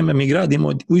isto vrijeme, mi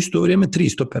gradimo u isto vrijeme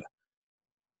 3 stopera.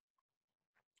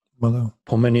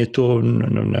 Po meni je to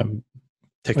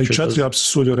a i 4, ja bi se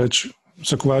sudio reći,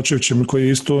 sa Kovačevićem koji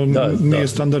isto nije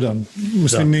standardan.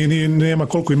 Mislim, nema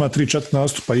koliko ima 3-4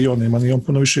 nastupa i on nema, nije on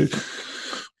puno više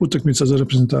utakmica za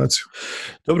reprezentaciju.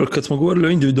 Dobro, kad smo govorili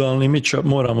o individualnim Mića,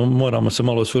 moramo se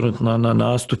malo osvrnuti na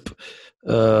nastup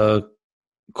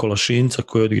Kolašinca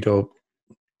koji je odigrao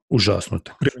užasno.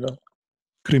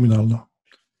 Kriminalno.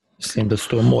 Mislim da se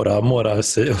to mora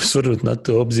se osvrnuti na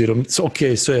to obzirom. Ok,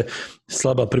 sve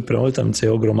slaba priprema utakmice,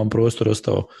 je ogroman prostor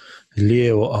ostao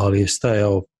lijevo, ali je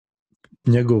stajao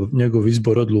njegov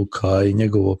izbor odluka i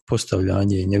njegovo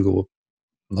postavljanje i njegovo,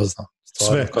 ne znam,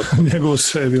 sve, njegovo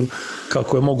sve je bilo.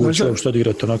 Kako je moguće što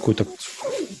odigrati onako utakmicu?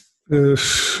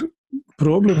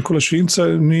 Problem Kolašinca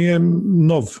nije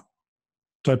nov.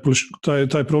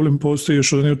 Taj problem postoji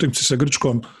još od jedne utakmice sa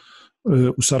Grčkom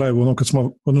u Sarajevu,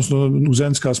 odnosno u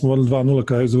Zenska smo vodili 2-0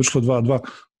 kada je završilo 2-2.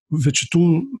 Već je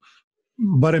tu,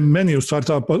 barem meni u stvari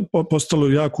postalo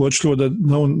jako očljivo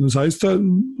da on zaista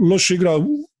loš igra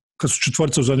kad su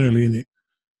četvorca u zadnjoj liniji.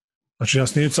 Znači, ja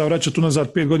sam nije vraća tu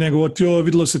nazad 5 godina govorio,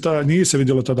 vidjelo se nije se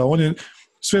vidjelo tada.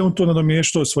 Sve on to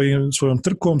nadomještao svojom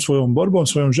trkom, svojom borbom,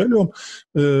 svojom željom.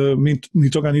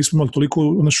 Mi toga nismo imali toliko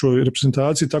u našoj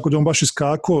reprezentaciji, tako da on baš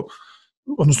iskako,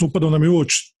 odnosno upadao nam i u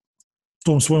oči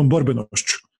tom svojom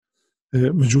borbenošću.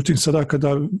 Međutim, sada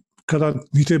kada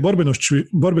ni te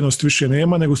borbenosti više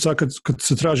nema, nego sad kad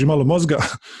se traži malo mozga,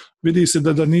 vidi se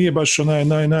da nije baš onaj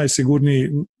najsigurniji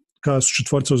kada su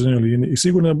četvorca u zadnjoj liniji. I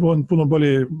sigurno je on puno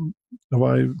bolje,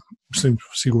 mislim,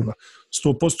 sigurno,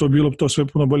 100% bilo to sve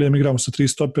puno bolje, mi igramo sa 3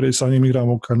 stopere i sa njim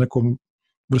igramo ka nekom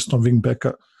vrstom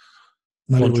wingbacka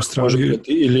na lijevoj strani. Može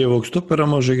igrati i lijevog stopera,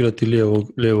 može igrati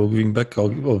lijevog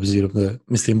wingbacka, obzirom da,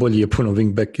 mislim, bolji je puno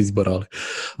wingback izbor,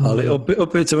 ali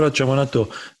opet se vraćamo na to.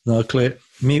 Dakle,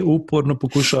 mi uporno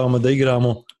pokušavamo da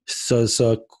igramo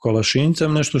sa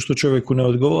Kolašincem, nešto što čovjeku ne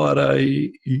odgovara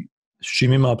i s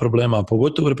čim ima problema,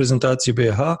 pogotovo u reprezentaciji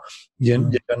BiH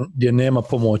gdje nema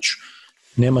pomoć,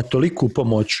 nema toliku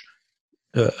pomoć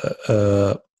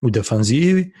u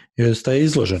defanzivi jer ostaje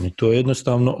izložen i to je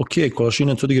jednostavno, ok,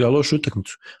 Kolašinac odigra lošu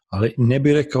utakmicu, ali ne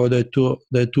bi rekao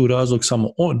da je tu razlog samo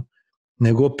on,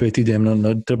 nego opet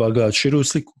treba gledati širu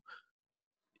sliku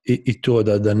i to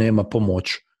da nema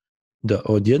pomoć, da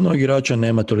od jednog igrača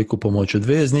nema toliko pomoć od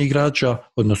veznih igrača,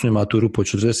 odnosno ima tu rupu od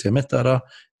 40 metara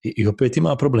i opet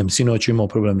ima problem. Sinoć imao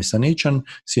problem i Saničan,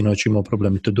 sinoć imao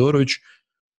problem i Todorović,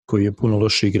 koji je puno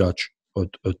loši igrač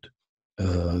od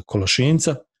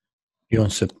Kolašinca i on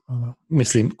se,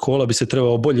 mislim, Kola bi se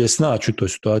trebao bolje snaći u toj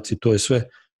situaciji, to je sve.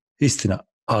 istina.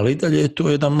 Ali i dalje je to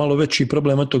jedan malo veći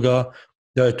problem od toga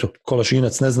da eto,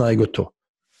 Kolašinac ne zna i gotovo.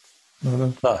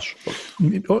 Znaš,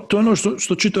 to je ono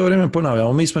što čitavo vrijeme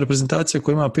ponavljamo. Mi smo reprezentacija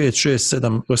koja ima 5, 6,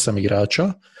 7, 8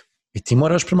 igrača i ti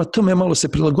moraš prema tome malo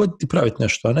se prilagoditi i praviti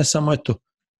nešto, a ne samo eto,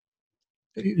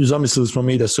 zamislili smo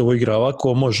mi da se ovo igra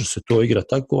ovako, može se to igra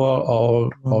tako,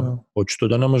 a očito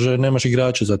da nemaš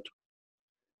igrača za to.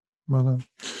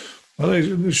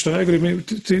 Ali što ja govorim,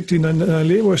 ti na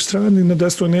lijevoj strani na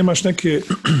desnoj nemaš neke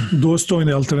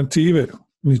dostojne alternative,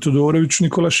 ni Todoroviću, ni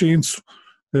Kolašincu.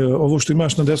 Ovo što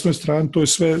imaš na desnoj strani, to je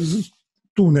sve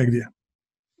tu negdje.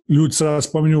 Ljudi sada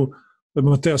spominju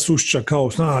Mateja Sušića kao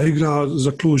igra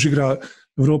za Kluž, igra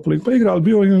Europa Ligu, pa igra,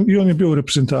 ali i on je bio u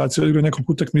reprezentaciji, igrao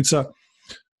nekoliko utakmica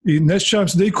i ne sjećam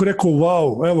se da je iko rekao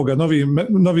wow, evo ga,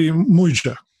 novi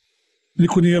Muđa.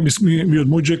 Niko nije mi od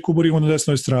Muđe Kuburimo na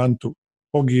desnoj strani tu.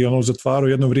 Ogi je zatvarao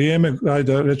jedno vrijeme,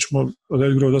 ajde rećemo da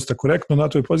je igrao dosta korektno na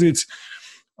toj poziciji,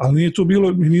 ali nije tu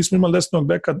bilo, mi nismo imali desnog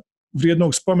beka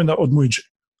vrijednog spomena od Muđe.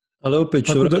 Ali opet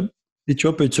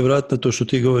ću vratiti na to što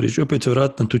ti govoriš, opet ću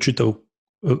vratiti na tu čitavu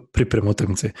pripremu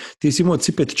utakmice. Ti si imao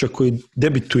Cipetića koji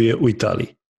debituje u Italiji.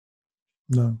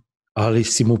 Da. Ali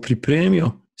si mu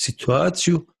pripremio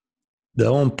situaciju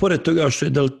da on, pored toga što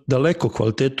je daleko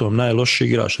kvalitetom najlošiji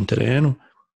igrač na terenu,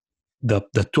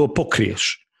 da to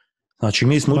pokriješ. Znači,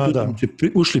 mi smo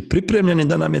ušli pripremljeni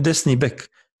da nam je desni bek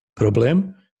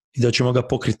problem i da ćemo ga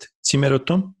pokriti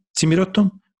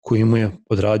Cimirotom, koji mu je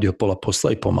odradio pola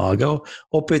posla i pomagao.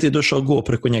 Opet je došao gol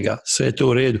preko njega. Sve je to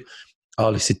u redu.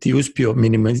 Ali si ti uspio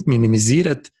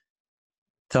minimizirati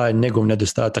taj njegov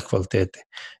nedostatak kvalitete.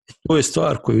 To je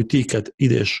stvar koju ti kad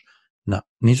ideš na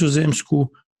Nizozemsku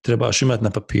trebaš imati na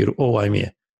papiru. Ovaj mi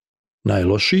je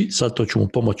najlošiji, sad to ću mu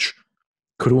pomoći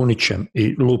Krunićem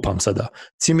i lupam sada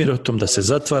Cimirotom da se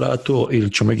zatvara to,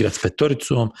 ili ćemo igrati s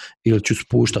petoricom, ili ću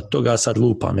spuštati toga, sad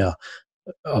lupam ja.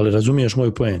 Ali razumiješ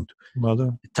moju poentu.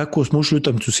 Tako smo ušli u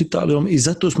utakmicu s Italijom i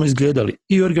zato smo izgledali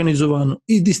i organizovano,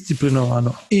 i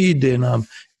disciplinovano, i ide nam,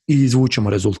 i izvučemo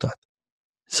rezultat.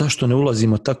 Zašto ne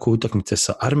ulazimo tako u utakmice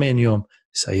sa Armenijom,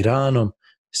 sa Iranom,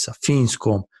 sa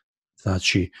Finskom?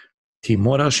 Znači, ti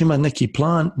moraš imati neki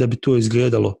plan da bi to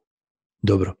izgledalo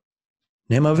dobro.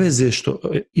 Nema veze što,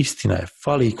 istina je,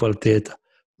 fali kvaliteta,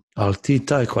 ali ti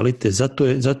taj kvalitet,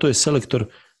 zato je selektor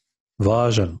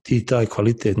važan, ti taj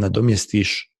kvalitet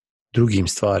nadomjestiš drugim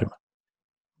stvarima.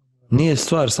 Nije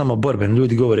stvar samo borben,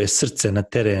 ljudi govore srce na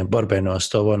teren,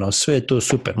 borbenost, sve je to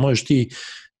super, možeš ti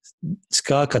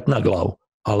skakat na glavu,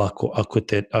 ali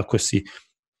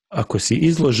ako si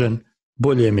izložen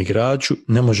boljem igraču,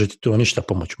 ne može ti to ništa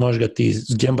pomoći. Možeš ga ti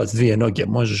zgembat s 2 noge,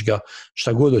 možeš ga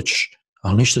šta god hoćeš,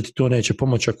 ali ništa ti to neće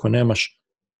pomoći ako nemaš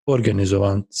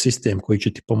organizovan sistem koji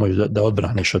će ti pomoći da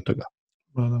odbraniš od toga.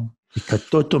 I kad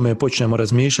to tome počnemo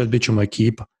razmišljati, bit ćemo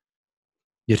ekipa.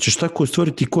 Jer ćeš tako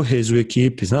stvoriti koheziju u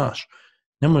ekipi, znaš.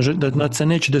 Ne može, da se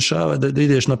neće dešavati da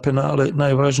ideš na penale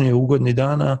najvažnije u godini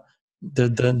dana,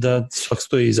 da svak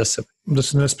stoji iza sebe. Da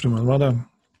se ne sprema, da.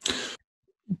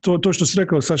 To što si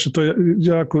rekao, Saša, to je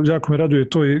jako me raduje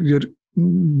to, jer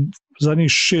zadnjih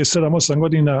 6, 7, 8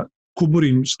 godina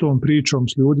kuburim s tom pričom,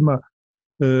 s ljudima,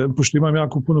 pošto imam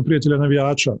jako puno prijatelja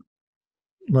navijača,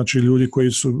 znači ljudi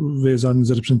koji su vezani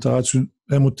za reprezentaciju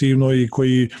emotivno i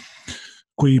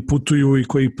koji putuju i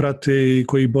koji prate i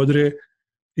koji bodre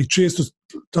i često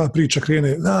ta priča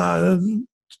krene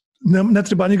ne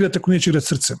treba ni igrati ako neće igrati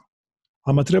srcem,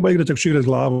 ama treba igrati ako će igrati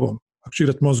glavom, ako će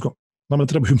igrati mozgom. Nama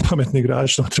trebaju pametni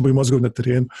igrači, nama trebaju mozgovi na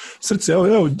terenu. Srce,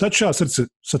 evo, daću ja srce,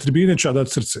 sa tribine ću ja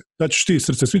dati srce, daćeš ti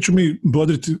srce, svi ću mi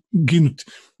bodriti, ginuti.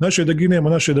 Naše je da ginemo,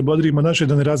 naše je da bodrimo, naše je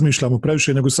da ne razmišljamo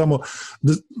previše, nego samo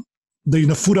da ih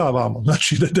nafuravamo,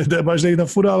 znači baš da ih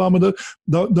nafuravamo,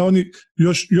 da oni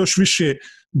još više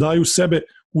daju sebe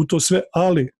u to sve,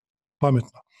 ali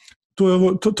pametno.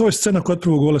 To je scena kod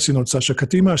prvog gola sinoć, Saša, kad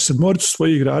ti imaš 7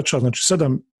 svojih igrača, znači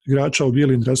 7 igrača u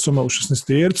bijelim dresovima u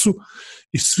 16-tercu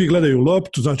i svi gledaju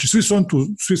loptu, znači svi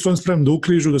su oni spremni da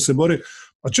ukližu, da se bore,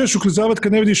 a ćeš uklizavati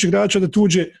kad ne vidiš igrača da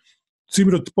tuđe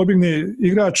Cimirot pobjegne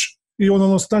igrač i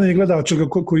on stane i gleda će ga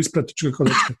ko isprati, će ga ko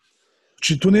dečka.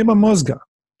 Znači tu nema mozga,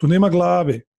 tu nema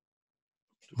glave.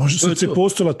 Možda se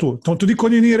postala tu. To niko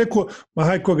nije rekao, ma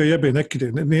haj koga jebe,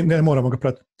 ne moramo ga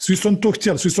pratiti. Svi su on to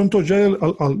htjeli, svi su on to željeli,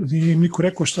 ali nije niko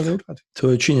rekao šta da uradi.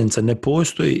 To je činjenica. Ne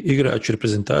postoji igrač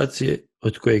reprezentacije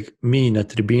od kojeg mi na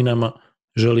tribinama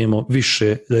želimo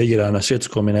više da igra na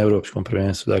svjetskom i na europskom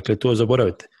prvenstvu. Dakle, to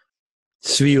zaboravite.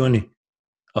 Svi oni,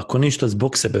 ako ništa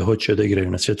zbog sebe hoće da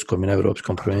igraju na svjetskom i na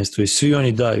europskom prvenstvu i svi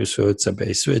oni daju sve od sebe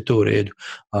i sve je to u redu,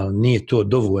 ali nije to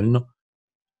dovoljno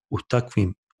u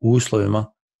takvim uslovima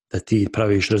da ti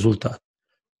praviš rezultat.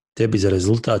 tebi za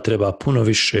rezultat treba puno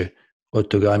više od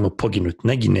toga, ajmo poginuti.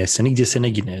 Ne gine se, nigdje se ne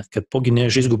gine. Kad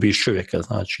pogineš, izgubiš čovjeka.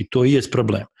 Znači, to i je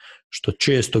problem. Što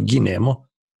često ginemo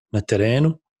na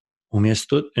terenu,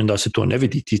 umjesto, onda se to ne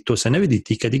vidi. To se ne vidi.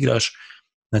 Ti kad igraš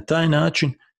na taj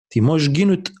način, ti možeš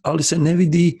ginuti, ali se ne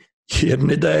vidi jer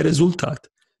ne daje rezultat.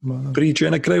 Priča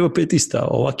je na kraju opet ista.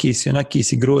 Ovaki si, onaki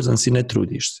si, grozan si, ne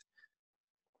trudiš se.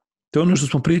 To je ono što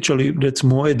smo pričali,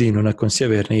 recimo, o Edinu nakon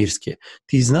Sjeverne Irske.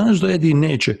 Ti znaš da Edin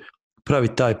neće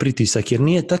praviti taj pritisak, jer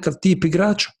nije takav tip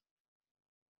igrača.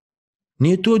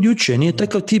 Nije to od juče, nije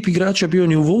takav tip igrača bio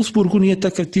ni u Wolfsburgu, nije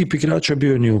takav tip igrača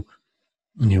bio ni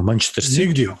u Manchester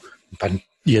City. Pa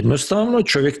jednostavno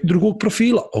čovjek drugog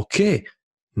profila, ok,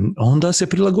 onda se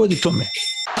prilagodi tome.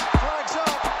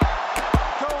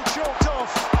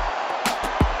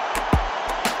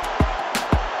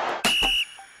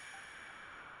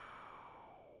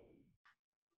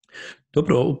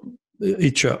 Dobro,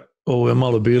 Ića, ovo je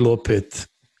malo bilo opet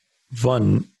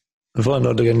van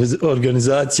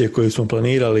organizacije koju smo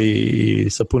planirali i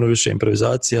sa puno više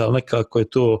improvizacije, ali nekako je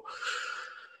to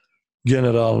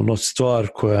generalno stvar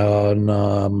koja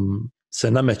nam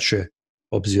se nameće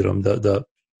obzirom da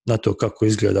na to kako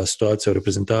izgleda situacija u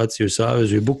reprezentaciji, u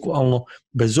savezu i bukvalno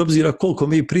bez obzira koliko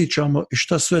mi pričamo i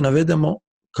šta sve navedemo,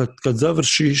 kad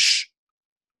završiš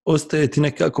ostaje ti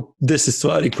nekako 10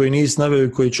 stvari koje nisi naveo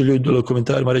i koje će ljudi u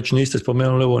komentarima reći niste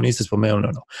spomenuli ovo, niste spomenuli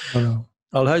ono.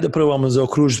 Ali hajde probamo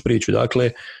zaokružiti priču.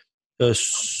 Dakle,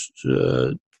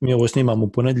 mi ovo snimamo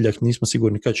u ponedjeljak, nismo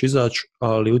sigurni kad će izaći,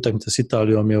 ali utakmica s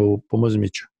Italijom je pomozi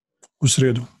Miću. U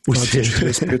srijedu.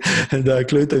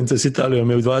 Dakle, utakmica s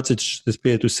Italijom je u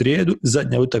 20:45 u srijedu,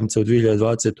 zadnja utakmica u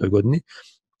 2020. godini.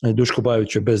 Duško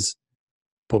Bajović je bez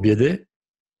pobjede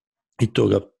i to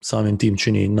ga samim tim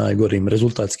čini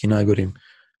rezultatski najgorim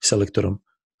selektorom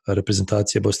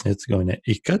reprezentacije Bosne i Hercegovine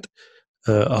ikad,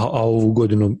 a ovu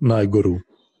godinu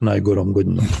najgorom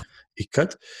godinom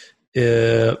ikad.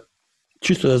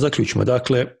 Čisto da zaključimo,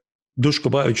 dakle, Duško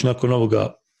Bajović nakon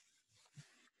ovoga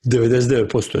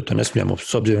 99%, to ne smijemo,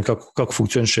 s obzirom kako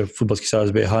funkcioniše Fudbalski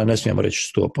savez BiH, ne smijemo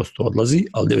reći 100% odlazi,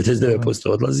 ali 99%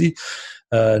 odlazi.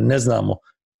 Ne znamo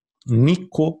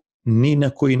niko, ni na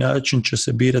koji način će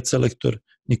se birati selektor,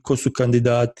 ni ko su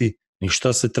kandidati, ni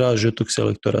šta se traži od tog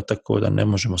selektora, tako da ne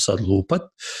možemo sad lupat.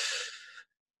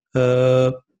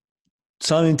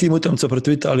 Samim tim utakmica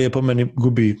protiv Italije po meni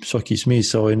gubi svaki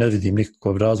smisao i ne vidim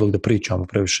nikakav razlog da pričamo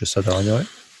previše sada o njoj.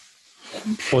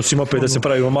 Osim opet da se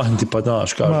pravimo mahnuti, pa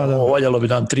znaš, valjalo bi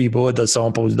nam 3 boda,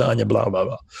 samopouzdanje, bla, bla,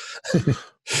 bla.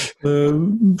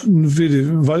 Vidi,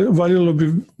 valjalo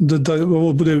bi da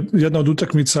ovo bude jedna od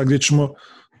utakmica gdje ćemo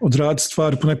odraditi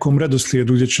stvari po nekom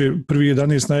redoslijedu, gdje će prvi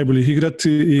 11 najboljih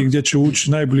igrati i gdje će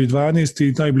ući najbolji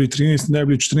 12, najbolji 13,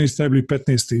 najbolji 14, najbolji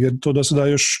 15, jer to do sada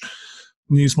još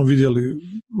nismo vidjeli,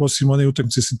 osim one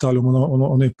utakmice s Italijom,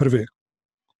 one prve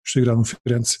što igra u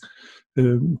Firenze.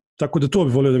 Tako da to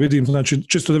bi volio da vidim, znači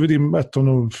čisto da vidim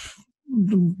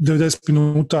 90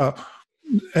 minuta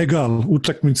egal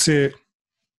utakmice,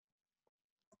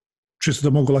 čisto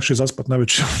da mogu lakše zaspati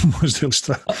najveće možda ili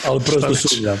šta. Ali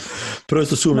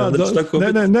prosto sumnjam.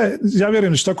 Ne, ja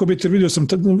vjerujem da će tako biti,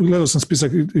 gledao sam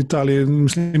spisak Italije,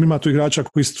 mislim ima tu igrača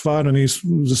koji stvarno nisu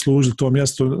zaslužili to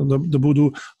mjesto da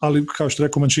budu, ali kao što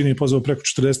rekao Mancini je pozvao preko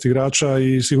 40 igrača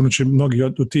i sigurno će mnogi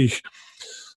od tih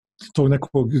tog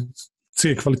nekog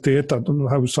C kvaliteta,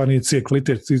 u stvari nije C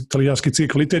kvalitet, italijanski C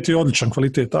kvalitet je odličan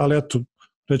kvalitet, ali eto,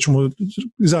 rećemo,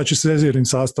 izaći s rezervnim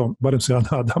sastavom, barem se ja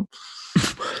nadam.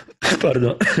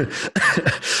 Pardon.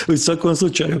 U svakom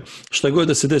slučaju, šta god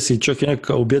da se desi, čak i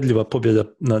neka ubjedljiva pobjeda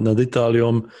nad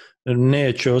Italijom,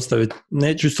 neće u stvari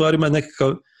imati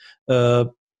nekakav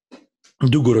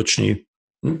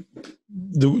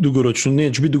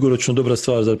neće biti dugoročno dobra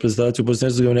stvar za reprezentaciju Bosne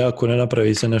i Hercegovine ako ne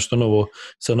napravi se nešto novo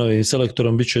sa novim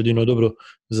selektorom. Biće jedino dobro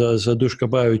za Duška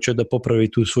Bajovića da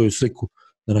popravi tu svoju sliku,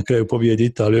 da na kraju pobjedi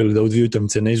Italiju ili da u 2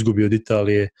 utakmice ne izgubi od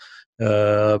Italije.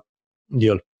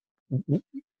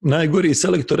 Najgori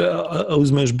selektor, a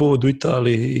uzmeš bod u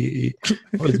Italiji i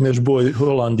uzmeš bod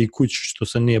Holandiji kući, što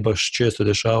se nije baš često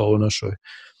dešavalo u našoj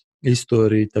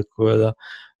istoriji, tako da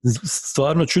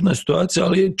stvarno čudna situacija,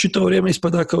 ali čitavo vrijeme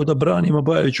ispada kao da branimo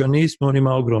Bajovića, nismo, on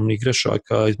ima ogromnih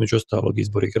grešaka, između ostalog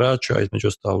izbor igrača, između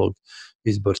ostalog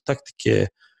izbor taktike,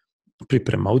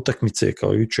 priprema utakmice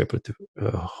kao jučer protiv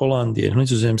Holandije,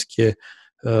 Nizozemske,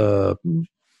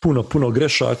 puno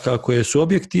grešaka koje su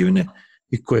objektivne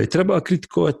i koje treba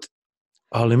kritikovati,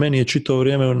 ali meni je čitavo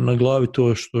vrijeme na glavi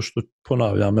to što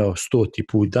ponavljam, 100.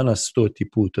 put, danas 100.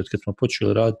 put, od kad smo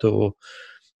počeli raditi ovo,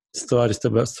 stvari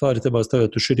treba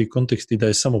stavljati u širi kontekst i da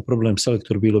je samo problem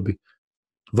selektor, bilo bi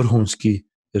vrhunski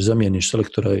jer zamijeniš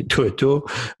selektora i to je to.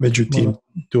 Međutim,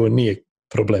 to nije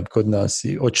problem kod nas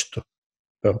i očito.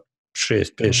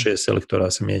 5-6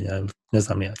 selektora se mijenja, ne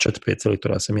znam ja, 4-5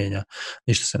 selektora se mijenja,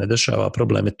 ništa se ne dešava.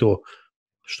 Problem je to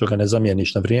što ga ne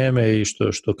zamijeniš na vrijeme i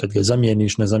što kad ga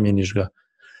zamijeniš, ne zamijeniš ga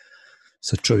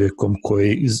sa čovjekom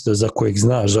za kojeg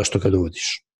znaš zašto ga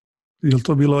dovodiš. Je li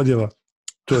to bila odjeva?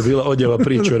 To je bila odjeva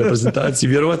priča o reprezentaciji,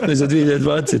 vjerovatno i za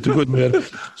 2020. godinu, jer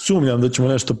sumnjam da ćemo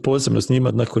nešto posebno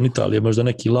snimati nakon Italije, možda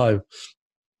neki live,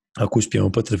 ako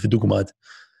uspijemo potrefiti dugmad,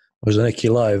 možda neki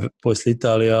live poslije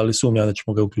Italije, ali sumnjam da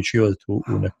ćemo ga uključivati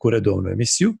u neku redovnu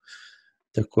emisiju.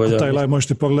 Tako da, taj live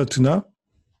možete pogledati na?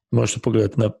 Možete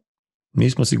pogledati na,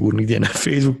 nismo sigurni gdje, na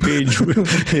Facebook page-u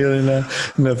ili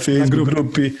na Facebook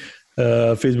grupi.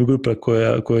 Facebook grupa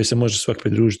koja se može svak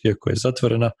pridružiti iako je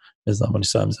zatvorena. Ne znamo ni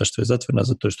sami zašto je zatvorena,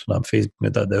 zato što nam Facebook ne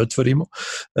da je otvorimo.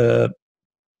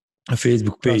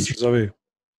 Facebook page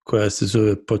koja se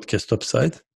zove Podcast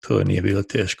Upside, to nije bilo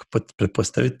teško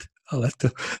pretpostaviti, ali eto.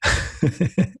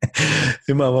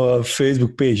 Imamo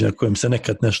Facebook page na kojem se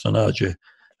nekad nešto nađe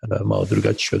malo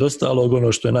drugačije od ostalog.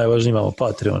 Ono što je najvažnije, imamo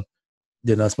Patreon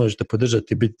gdje nas možete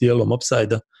podržati i biti dijelom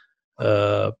Upside-a.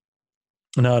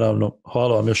 Naravno,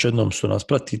 hvala vam još jednom što nas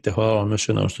pratite, hvala vam još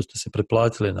jednom što ste se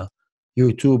pretplatili na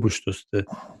YouTube-u, što ste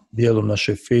dijelom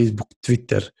naše Facebook,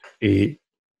 Twitter i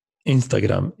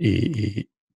Instagram i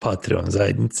Patreon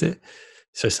zajednice.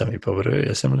 Sve sam i povrvio,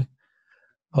 jesam li?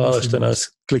 Hvala što nas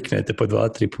kliknete po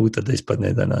 2-3 puta da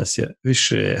ispadne da nas je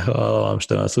više. Hvala vam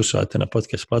što nas slušate na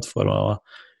podcast platformama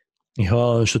i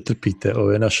hvala vam što trpite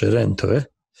ove naše rentove.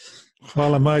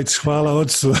 Hvala majici, hvala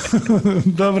ocu.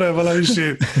 Dobro je, hvala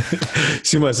više.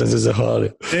 Svima sam se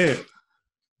zahvalio.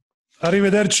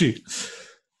 Arrivederci.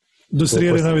 Do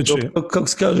srijede na večer. Kako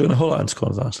se kaže na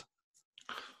holandskom, znaš?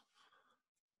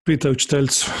 Pita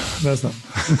učiteljicu, ne znam.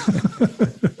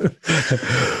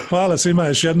 Hvala svima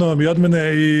još jednom i od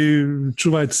mene i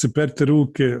čuvajte se, perite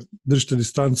ruke, držite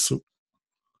distancu,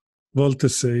 volite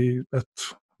se i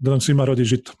eto, da nam svima rodi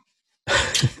žito.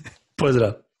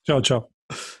 Pozdrav. Ćao, čao.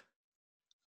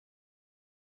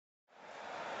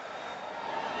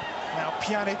 Now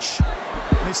Pjanic,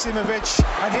 Misimovic,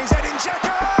 and here's Edin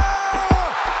Dzeko!